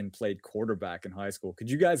Lofton played quarterback in high school.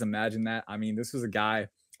 Could you guys imagine that? I mean, this was a guy,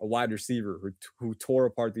 a wide receiver who tore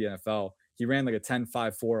apart the NFL. He ran like a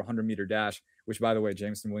 10.54 100-meter dash, which, by the way,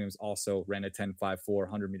 Jameson Williams also ran a 10.54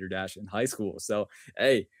 100-meter dash in high school. So,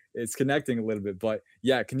 hey, it's connecting a little bit. But,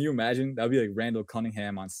 yeah, can you imagine? That would be like Randall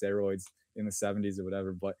Cunningham on steroids in the 70s or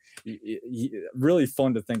whatever. But really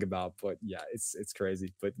fun to think about. But, yeah, it's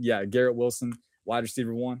crazy. But, yeah, Garrett Wilson, wide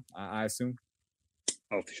receiver 1, I assume.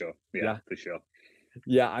 Oh, for sure. Yeah, for sure.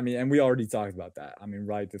 Yeah, I mean, and we already talked about that. I mean,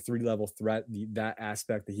 right, the 3-level threat, that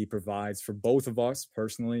aspect that he provides for both of us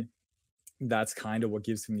personally, that's kind of what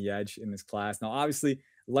gives him the edge in this class. Now, obviously,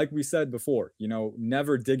 like we said before,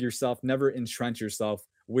 never dig yourself, never entrench yourself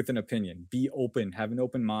with an opinion. Be open, have an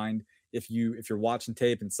open mind. If you're watching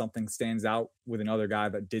tape and something stands out with another guy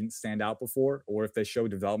that didn't stand out before, or if they show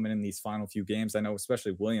development in these final few games, I know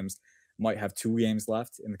especially Williams might have 2 games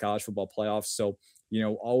left in the college football playoffs. So,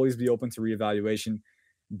 always be open to reevaluation.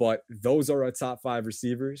 But those are our top 5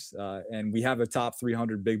 receivers. And we have a top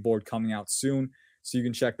 300 big board coming out soon. So you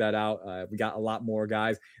can check that out. We got a lot more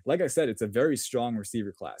guys. Like I said, it's a very strong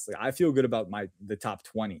receiver class. Like, I feel good about the top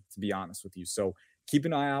 20, to be honest with you. So keep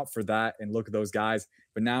an eye out for that and look at those guys.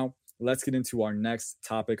 But now let's get into our next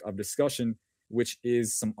topic of discussion, which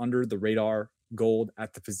is some under the radar gold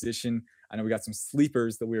at the position. I know we got some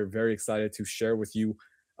sleepers that we are very excited to share with you.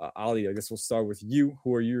 Ali, I guess we'll start with you.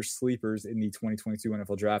 Who are your sleepers in the 2022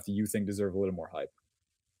 NFL draft that you think deserve a little more hype?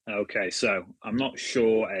 Okay, so I'm not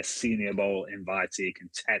sure a Senior Bowl invitee can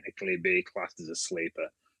technically be classed as a sleeper,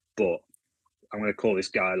 but I'm going to call this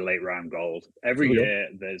guy late round gold. Every year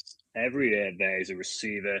there's a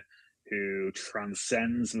receiver who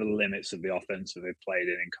transcends the limits of the offense that they've played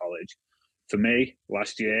in college. For me,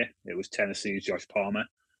 last year it was Tennessee's Josh Palmer.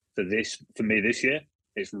 For me this year,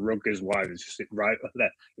 it's Rutgers wide receiver, right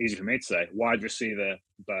there. Easy for me to say. Wide receiver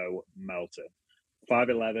Bo Melton,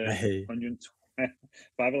 5'11",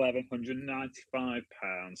 195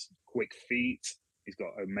 pounds, quick feet. He's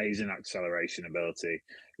got amazing acceleration ability.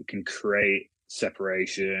 He can create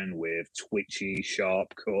separation with twitchy,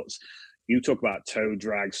 sharp cuts. You talk about toe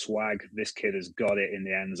drag swag. This kid has got it in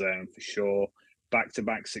the end zone for sure.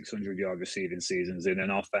 Back-to-back 600-yard receiving seasons in an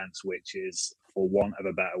offense which is, for want of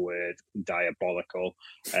a better word, diabolical.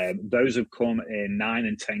 Those have come in 9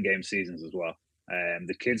 and 10 game seasons as well.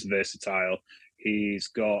 The kid's versatile. He's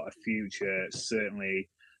got a future, certainly,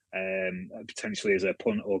 potentially as a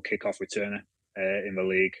punt or kickoff returner in the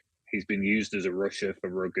league. He's been used as a rusher for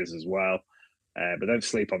Rutgers as well. But don't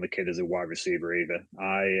sleep on the kid as a wide receiver either.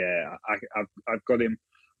 I've got him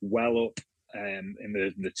well up in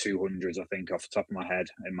the 200s, I think, off the top of my head,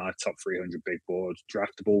 in my top 300 big board,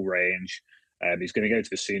 draftable range. He's going to go to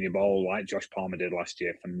the Senior Bowl like Josh Palmer did last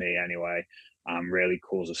year, for me anyway, and really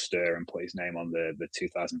cause a stir and put his name on the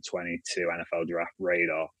 2022 NFL draft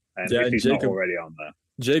radar. If he's not already on there.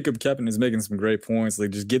 Jacob Keppen is making some great points.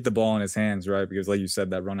 Like, just get the ball in his hands, right? Because like you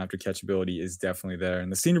said, that run after catch ability is definitely there.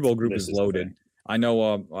 And the Senior Bowl group is loaded. I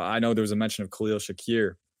know there was a mention of Khalil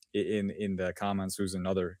Shakir in the comments, who's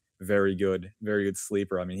another very good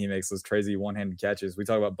sleeper. I mean, he makes those crazy one-handed catches. We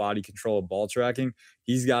talk about body control, ball tracking.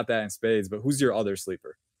 He's got that in spades. But who's your other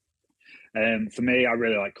sleeper? For me, I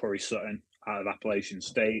really like Corey Sutton out of Appalachian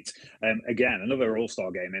State. Again, another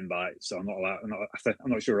All-Star game invite, so I'm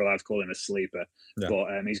not sure we're allowed to call him a sleeper. Yeah.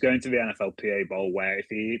 But he's going to the NFLPA Bowl, where if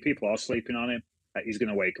people are sleeping on him, he's going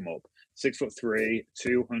to wake them up. 6'3",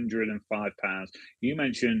 205 pounds. You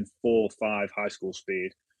mentioned 4.5 high school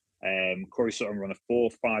speed. Corey Sutton run a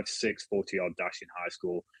 4.56 40-yard dash in high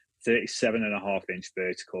school, 37.5-inch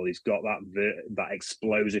vertical. He's got that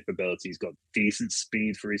explosive ability. He's got decent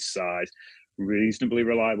speed for his size, reasonably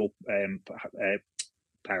reliable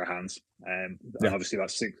pair of hands. Obviously,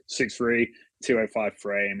 that's 6'3", 205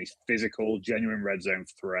 frame. He's physical, genuine red zone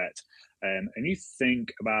threat. And you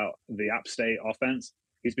think about the App State offense,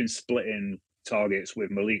 he's been splitting targets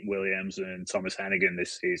with Malik Williams and Thomas Hennigan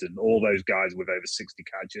this season. All those guys with over 60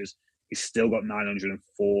 catches. He's still got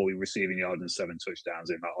 904 receiving yards and 7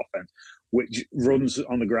 touchdowns in that offense, which runs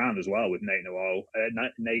on the ground as well with Nate Noel and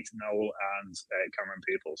Cameron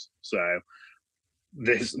Peoples. So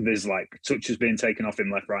there's like touches being taken off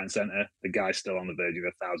him left, right, and center. The guy's still on the verge of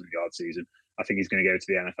a 1,000-yard season. I think he's going to go to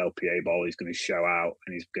the NFLPA Bowl. He's going to show out,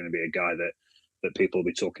 and he's going to be a guy that people will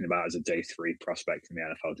be talking about as a day 3 prospect in the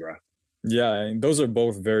NFL draft. Yeah, and those are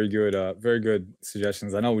both very good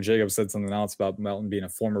suggestions. I know Jacob said something else about Melton being a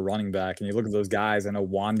former running back, and you look at those guys. I know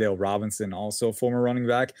Wan'Dale Robinson, also a former running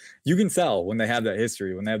back. You can tell when they have that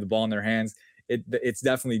history, when they have the ball in their hands. It's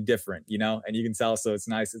definitely different, and you can tell. So it's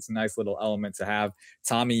nice. It's a nice little element to have.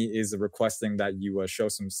 Tommy is requesting that you show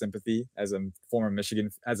some sympathy as a Michigan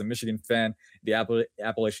fan. The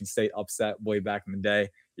Appalachian State upset way back in the day.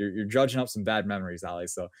 You're judging up some bad memories, Ali.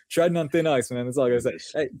 So treading on thin ice, man. That's all I gotta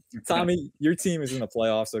say. Hey, Tommy, your team is in the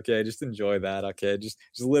playoffs. Okay, just enjoy that. Okay, just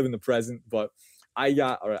live in the present. But I'm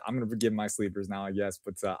going to give my sleepers now, I guess.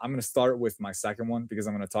 But I'm going to start with my second one, because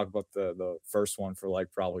I'm going to talk about the first one for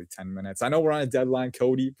like probably 10 minutes. I know we're on a deadline,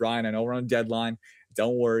 Cody, Brian. I know we're on a deadline.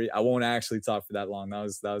 Don't worry, I won't actually talk for that long. That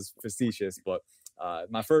was facetious. But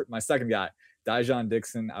my second guy, Dijon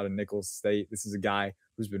Dixon out of Nicholls State. This is a guy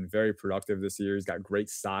who's been very productive this year. He's got great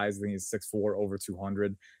size. I think he's 6'4", over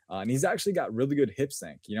 200. And he's actually got really good hip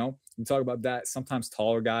sync. You talk about that. Sometimes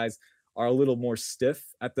taller guys are a little more stiff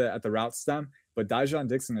at the route stem. But Dijon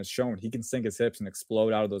Dixon has shown he can sink his hips and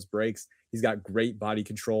explode out of those breaks. He's got great body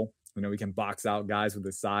control. He can box out guys with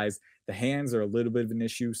his size. The hands are a little bit of an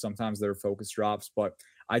issue. Sometimes their focus drops. But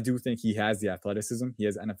I do think he has the athleticism. He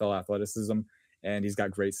has NFL athleticism. And he's got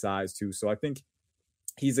great size too. So I think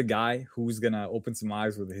he's a guy who's going to open some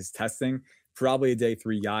eyes with his testing, probably a day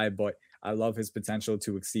 3 guy, but I love his potential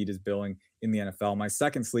to exceed his billing in the NFL. My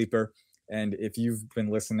second sleeper, and if you've been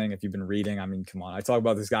listening, if you've been reading, I mean, come on, I talk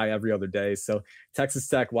about this guy every other day. So Texas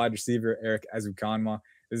Tech wide receiver Eric Ezukanma.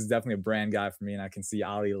 This is definitely a brand guy for me, and I can see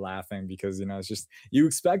Ali laughing because, it's just, you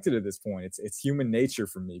expect it at this point. It's human nature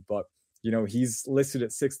for me, but, he's listed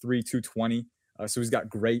at 6'3", 220. So he's got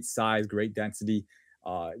great size, great density.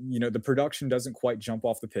 The production doesn't quite jump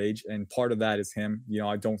off the page, and part of that is him.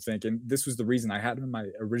 I don't think, and this was the reason I had him in my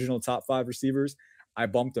original top 5 receivers. I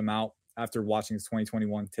bumped him out after watching his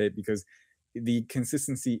 2021 tape because the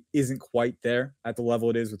consistency isn't quite there at the level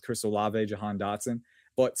it is with Chris Olave, Jahan Dotson,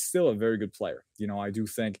 but still a very good player. I do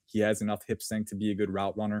think he has enough hip sync to be a good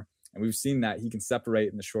route runner, and we've seen that he can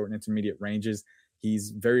separate in the short and intermediate ranges.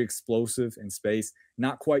 He's very explosive in space,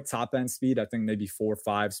 not quite top end speed. I think maybe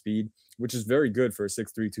 4.5 speed, which is very good for a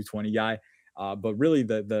 6'3", 220 guy. But really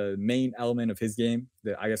the main element of his game,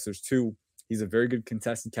 I guess there's two. He's a very good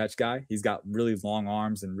contested catch guy. He's got really long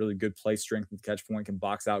arms and really good play strength at the catch point, can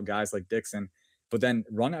box out guys like Dixon. But then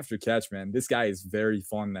run after catch, man, this guy is very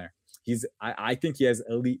fun there. I think he has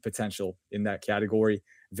elite potential in that category.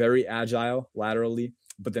 Very agile laterally,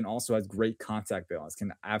 but then also has great contact balance,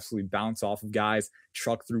 can absolutely bounce off of guys,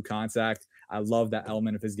 truck through contact. I love that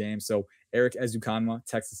element of his game. So Eric Ezukanma,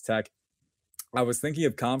 Texas Tech. I was thinking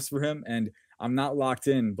of comps for him, and I'm not locked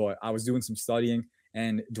in, but I was doing some studying,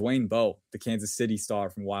 and Dwayne Bowe, the Kansas City star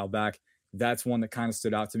from a while back, that's one that kind of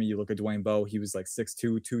stood out to me. You look at Dwayne Bowe, he was like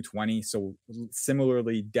 6'2", 220, so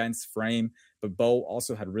similarly dense frame, but Bowe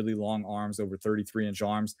also had really long arms, over 33-inch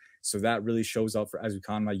arms, so that really shows up for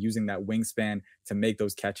Ezukanma, using that wingspan to make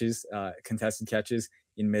those catches, contested catches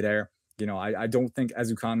in midair. I don't think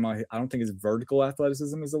Ezukanma, I don't think his vertical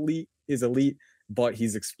athleticism is elite, but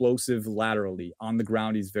he's explosive laterally. On the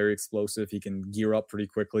ground, he's very explosive. He can gear up pretty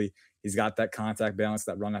quickly. He's got that contact balance,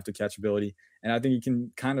 that run after catch ability. And I think he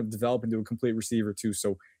can kind of develop into a complete receiver too.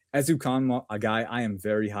 So Ezukanma, a guy I am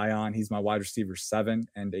very high on. He's my wide receiver 7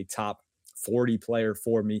 and a top 40 player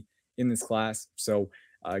for me in this class. So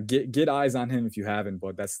get eyes on him if you haven't,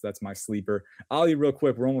 but that's my sleeper. Ali, real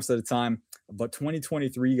quick, we're almost out of time, but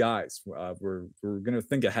 2023 guys, we're going to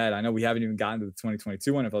think ahead. I know we haven't even gotten to the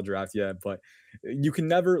 2022 NFL draft yet, but you can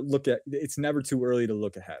never it's never too early to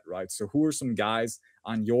look ahead, right? So who are some guys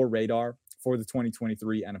on your radar for the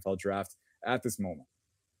 2023 NFL draft at this moment?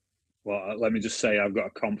 Well, let me just say I've got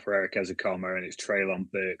a comp for Eric Ezukanma, and it's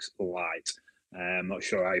Treylon Burks light. I'm not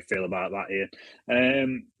sure how you feel about that,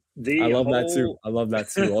 Ian. I love that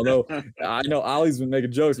too. Although I know Ali's been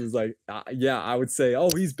making jokes. It was like, I would say,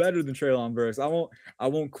 he's better than Treylon Burks. I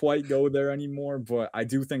won't quite go there anymore, but I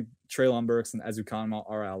do think Treylon Burks and Ezukanma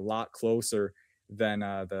are a lot closer than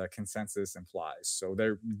the consensus implies. So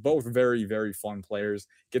they're both very, very fun players.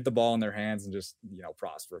 Get the ball in their hands and just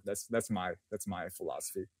prosper. That's my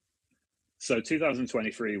philosophy. So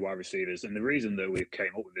 2023 wide receivers, and the reason that we came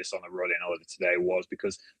up with this on a run in order today was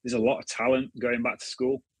because there's a lot of talent going back to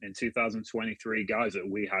school in 2023, guys that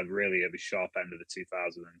we had really at the sharp end of the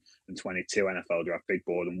 2022 NFL draft big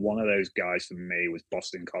board. And one of those guys for me was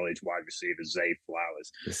Boston College wide receiver Zay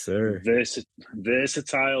Flowers. Yes, sir.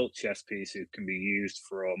 Versatile chess piece who can be used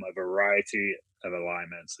from a variety of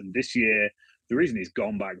alignments. And this year, the reason he's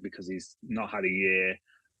gone back because he's not had a year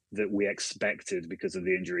that we expected because of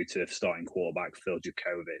the injury to starting quarterback Phil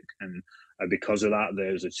Jakovic. And because of that,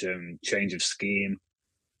 there's a change of scheme,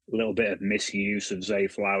 a little bit of misuse of Zay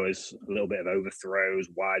Flowers, a little bit of overthrows,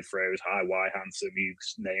 wide throws, high Y handsome, you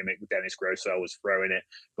name it. Dennis Grosel was throwing it.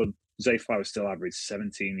 But Zay Flowers still averaged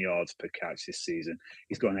 17 yards per catch this season.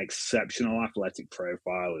 He's got an exceptional athletic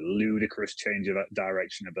profile, a ludicrous change of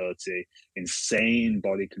direction ability, insane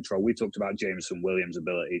body control. We talked about Jameson Williams'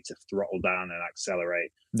 ability to throttle down and accelerate.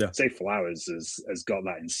 Yeah. Zay Flowers has got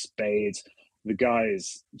that in spades. The guy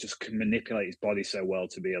just can manipulate his body so well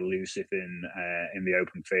to be elusive in the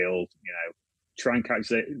open field. Try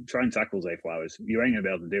and tackle Zay Flowers. You ain't gonna be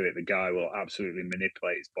able to do it. The guy will absolutely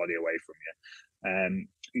manipulate his body away from you.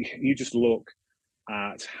 You just look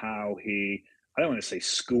at how he, I don't want to say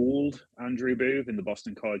schooled Andrew Booth in the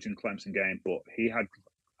Boston College and Clemson game, but he had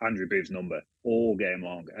Andrew Booth's number all game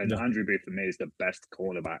long. And Andrew Booth for me is the best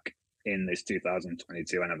cornerback in this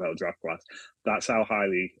 2022 NFL draft class. That's how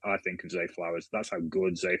highly I think of Zay Flowers. That's how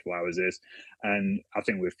good Zay Flowers is. And I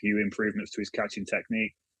think with few improvements to his catching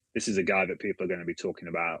technique, this is a guy that people are going to be talking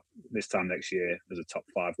about this time next year as a top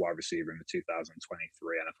 5 wide receiver in the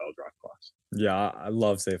 2023 NFL draft class. Yeah, I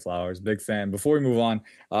love Zay Flowers. Big fan. Before we move on,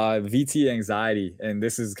 VT anxiety, and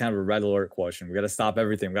this is kind of a red alert question. We got to stop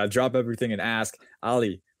everything. We got to drop everything and ask,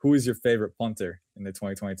 Ali, who is your favorite punter in the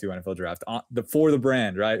 2022 NFL draft? For the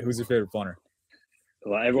brand, right? Who's your favorite punter?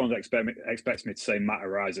 Well, everyone expects me to say Matt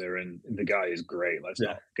Ariza, and the guy is great. Let's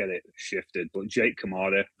not get it shifted. But Jake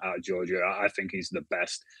Kamada out of Georgia, I think he's the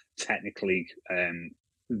best technical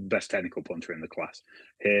punter in the class.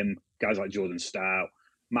 Him, guys like Jordan Stout,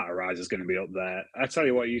 Matt Ariza is going to be up there. I tell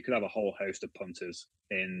you what, you could have a whole host of punters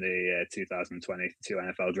in the 2022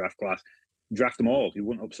 NFL draft class. Draft them all. You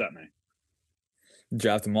wouldn't upset me.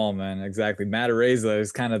 Draft them all, man. Exactly. Matt Ariza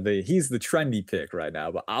is kind of he's the trendy pick right now,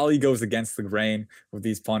 but Ali goes against the grain with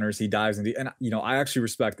these punters. He dives into, and I actually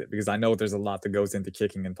respect it because I know there's a lot that goes into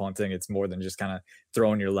kicking and punting. It's more than just kind of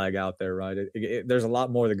throwing your leg out there, right? There's a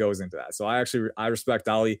lot more that goes into that. So I respect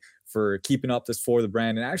Ali for keeping up this for the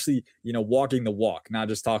brand and actually, walking the walk, not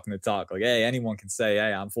just talking the talk. Like, hey, anyone can say,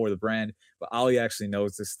 hey, I'm for the brand, but Ali actually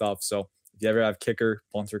knows this stuff. So if you ever have kicker,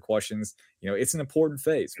 punter questions, it's an important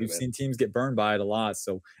phase. We've seen teams get burned by it a lot.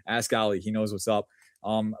 So ask Ali. He knows what's up.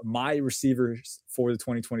 My receivers for the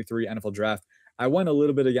 2023 NFL draft, I went a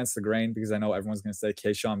little bit against the grain because I know everyone's going to say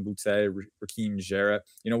Keyshawn Boutte, Raheem Jarrett,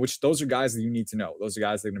 which those are guys that you need to know. Those are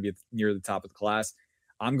guys that are going to be near the top of the class.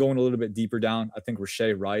 I'm going a little bit deeper down. I think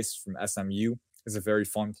Rashee Rice from SMU is a very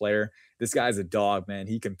fun player. This guy's a dog, man.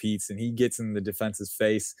 He competes and he gets in the defense's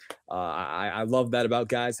face. I love that about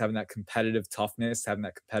guys, having that competitive toughness, having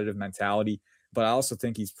that competitive mentality. But I also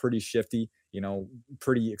think he's pretty shifty,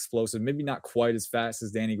 pretty explosive. Maybe not quite as fast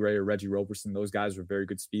as Danny Gray or Reggie Roberson. Those guys are very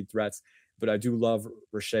good speed threats. But I do love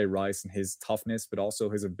Rashee Rice and his toughness, but also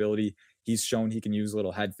his ability. He's shown he can use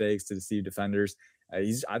little head fakes to deceive defenders.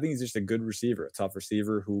 I think he's just a good receiver, a tough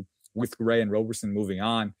receiver who, with Gray and Roberson moving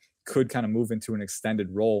on, could kind of move into an extended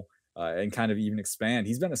role and kind of even expand.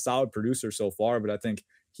 He's been a solid producer so far, but I think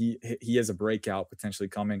he has a breakout potentially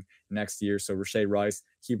coming next year. So Rashee Rice,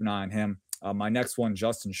 keep an eye on him. My next one,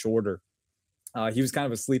 Justin Shorter. He was kind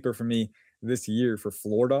of a sleeper for me this year for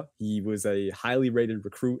Florida. He was a highly rated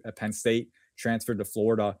recruit at Penn State, transferred to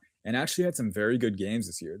Florida, and actually had some very good games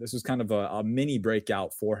this year. This was kind of a mini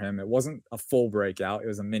breakout for him. It wasn't a full breakout. It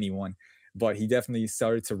was a mini one. But he definitely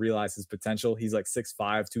started to realize his potential. He's like 6'5",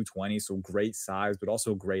 220, so great size, but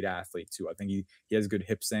also a great athlete too. I think he has good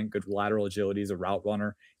hip sync, good lateral agility. He's a route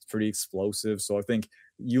runner. He's pretty explosive. So I think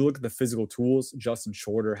you look at the physical tools, Justin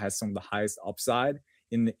Shorter has some of the highest upside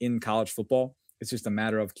in college football. It's just a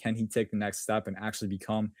matter of, can he take the next step and actually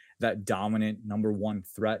become that dominant number one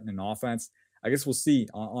threat in an offense? I guess we'll see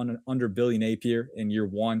under Billy Napier in year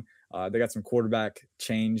one. They got some quarterback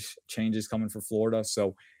changes coming for Florida,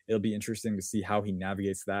 so it'll be interesting to see how he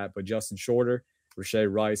navigates that. But Justin Shorter,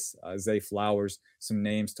 Rashee Rice, Zay Flowers, some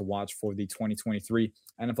names to watch for the 2023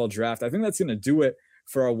 NFL Draft. I think that's going to do it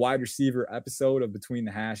for our wide receiver episode of Between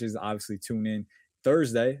the Hashes. Obviously, tune in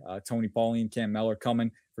Thursday. Tony Pauline, Cam Mellor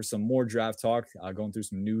coming for some more draft talk, going through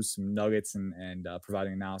some news, some nuggets, and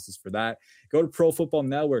providing analysis for that. Go to Pro Football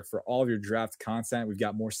Network for all of your draft content. We've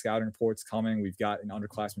got more scouting reports coming. We've got an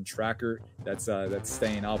underclassmen tracker that's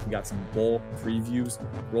staying up. We got some bowl previews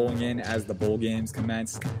rolling in as the bowl games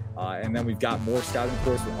commence. And then we've got more scouting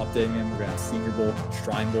reports. We're updating them. We're going to have Senior Bowl,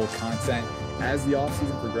 Shrine Bowl content as the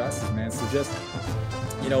offseason progresses, man. So just,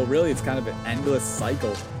 really it's kind of an endless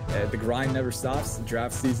cycle. The grind never stops. The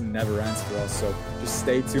draft season never ends for us. So just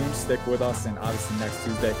stay tuned, stick with us, and obviously next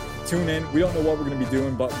Tuesday, tune in. We don't know what we're going to be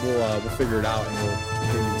doing, but we'll figure it out, and we'll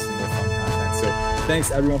give you some more fun content. So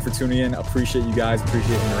thanks everyone for tuning in. Appreciate you guys.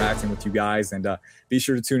 Appreciate interacting with you guys, and be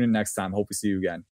sure to tune in next time. Hope we see you again.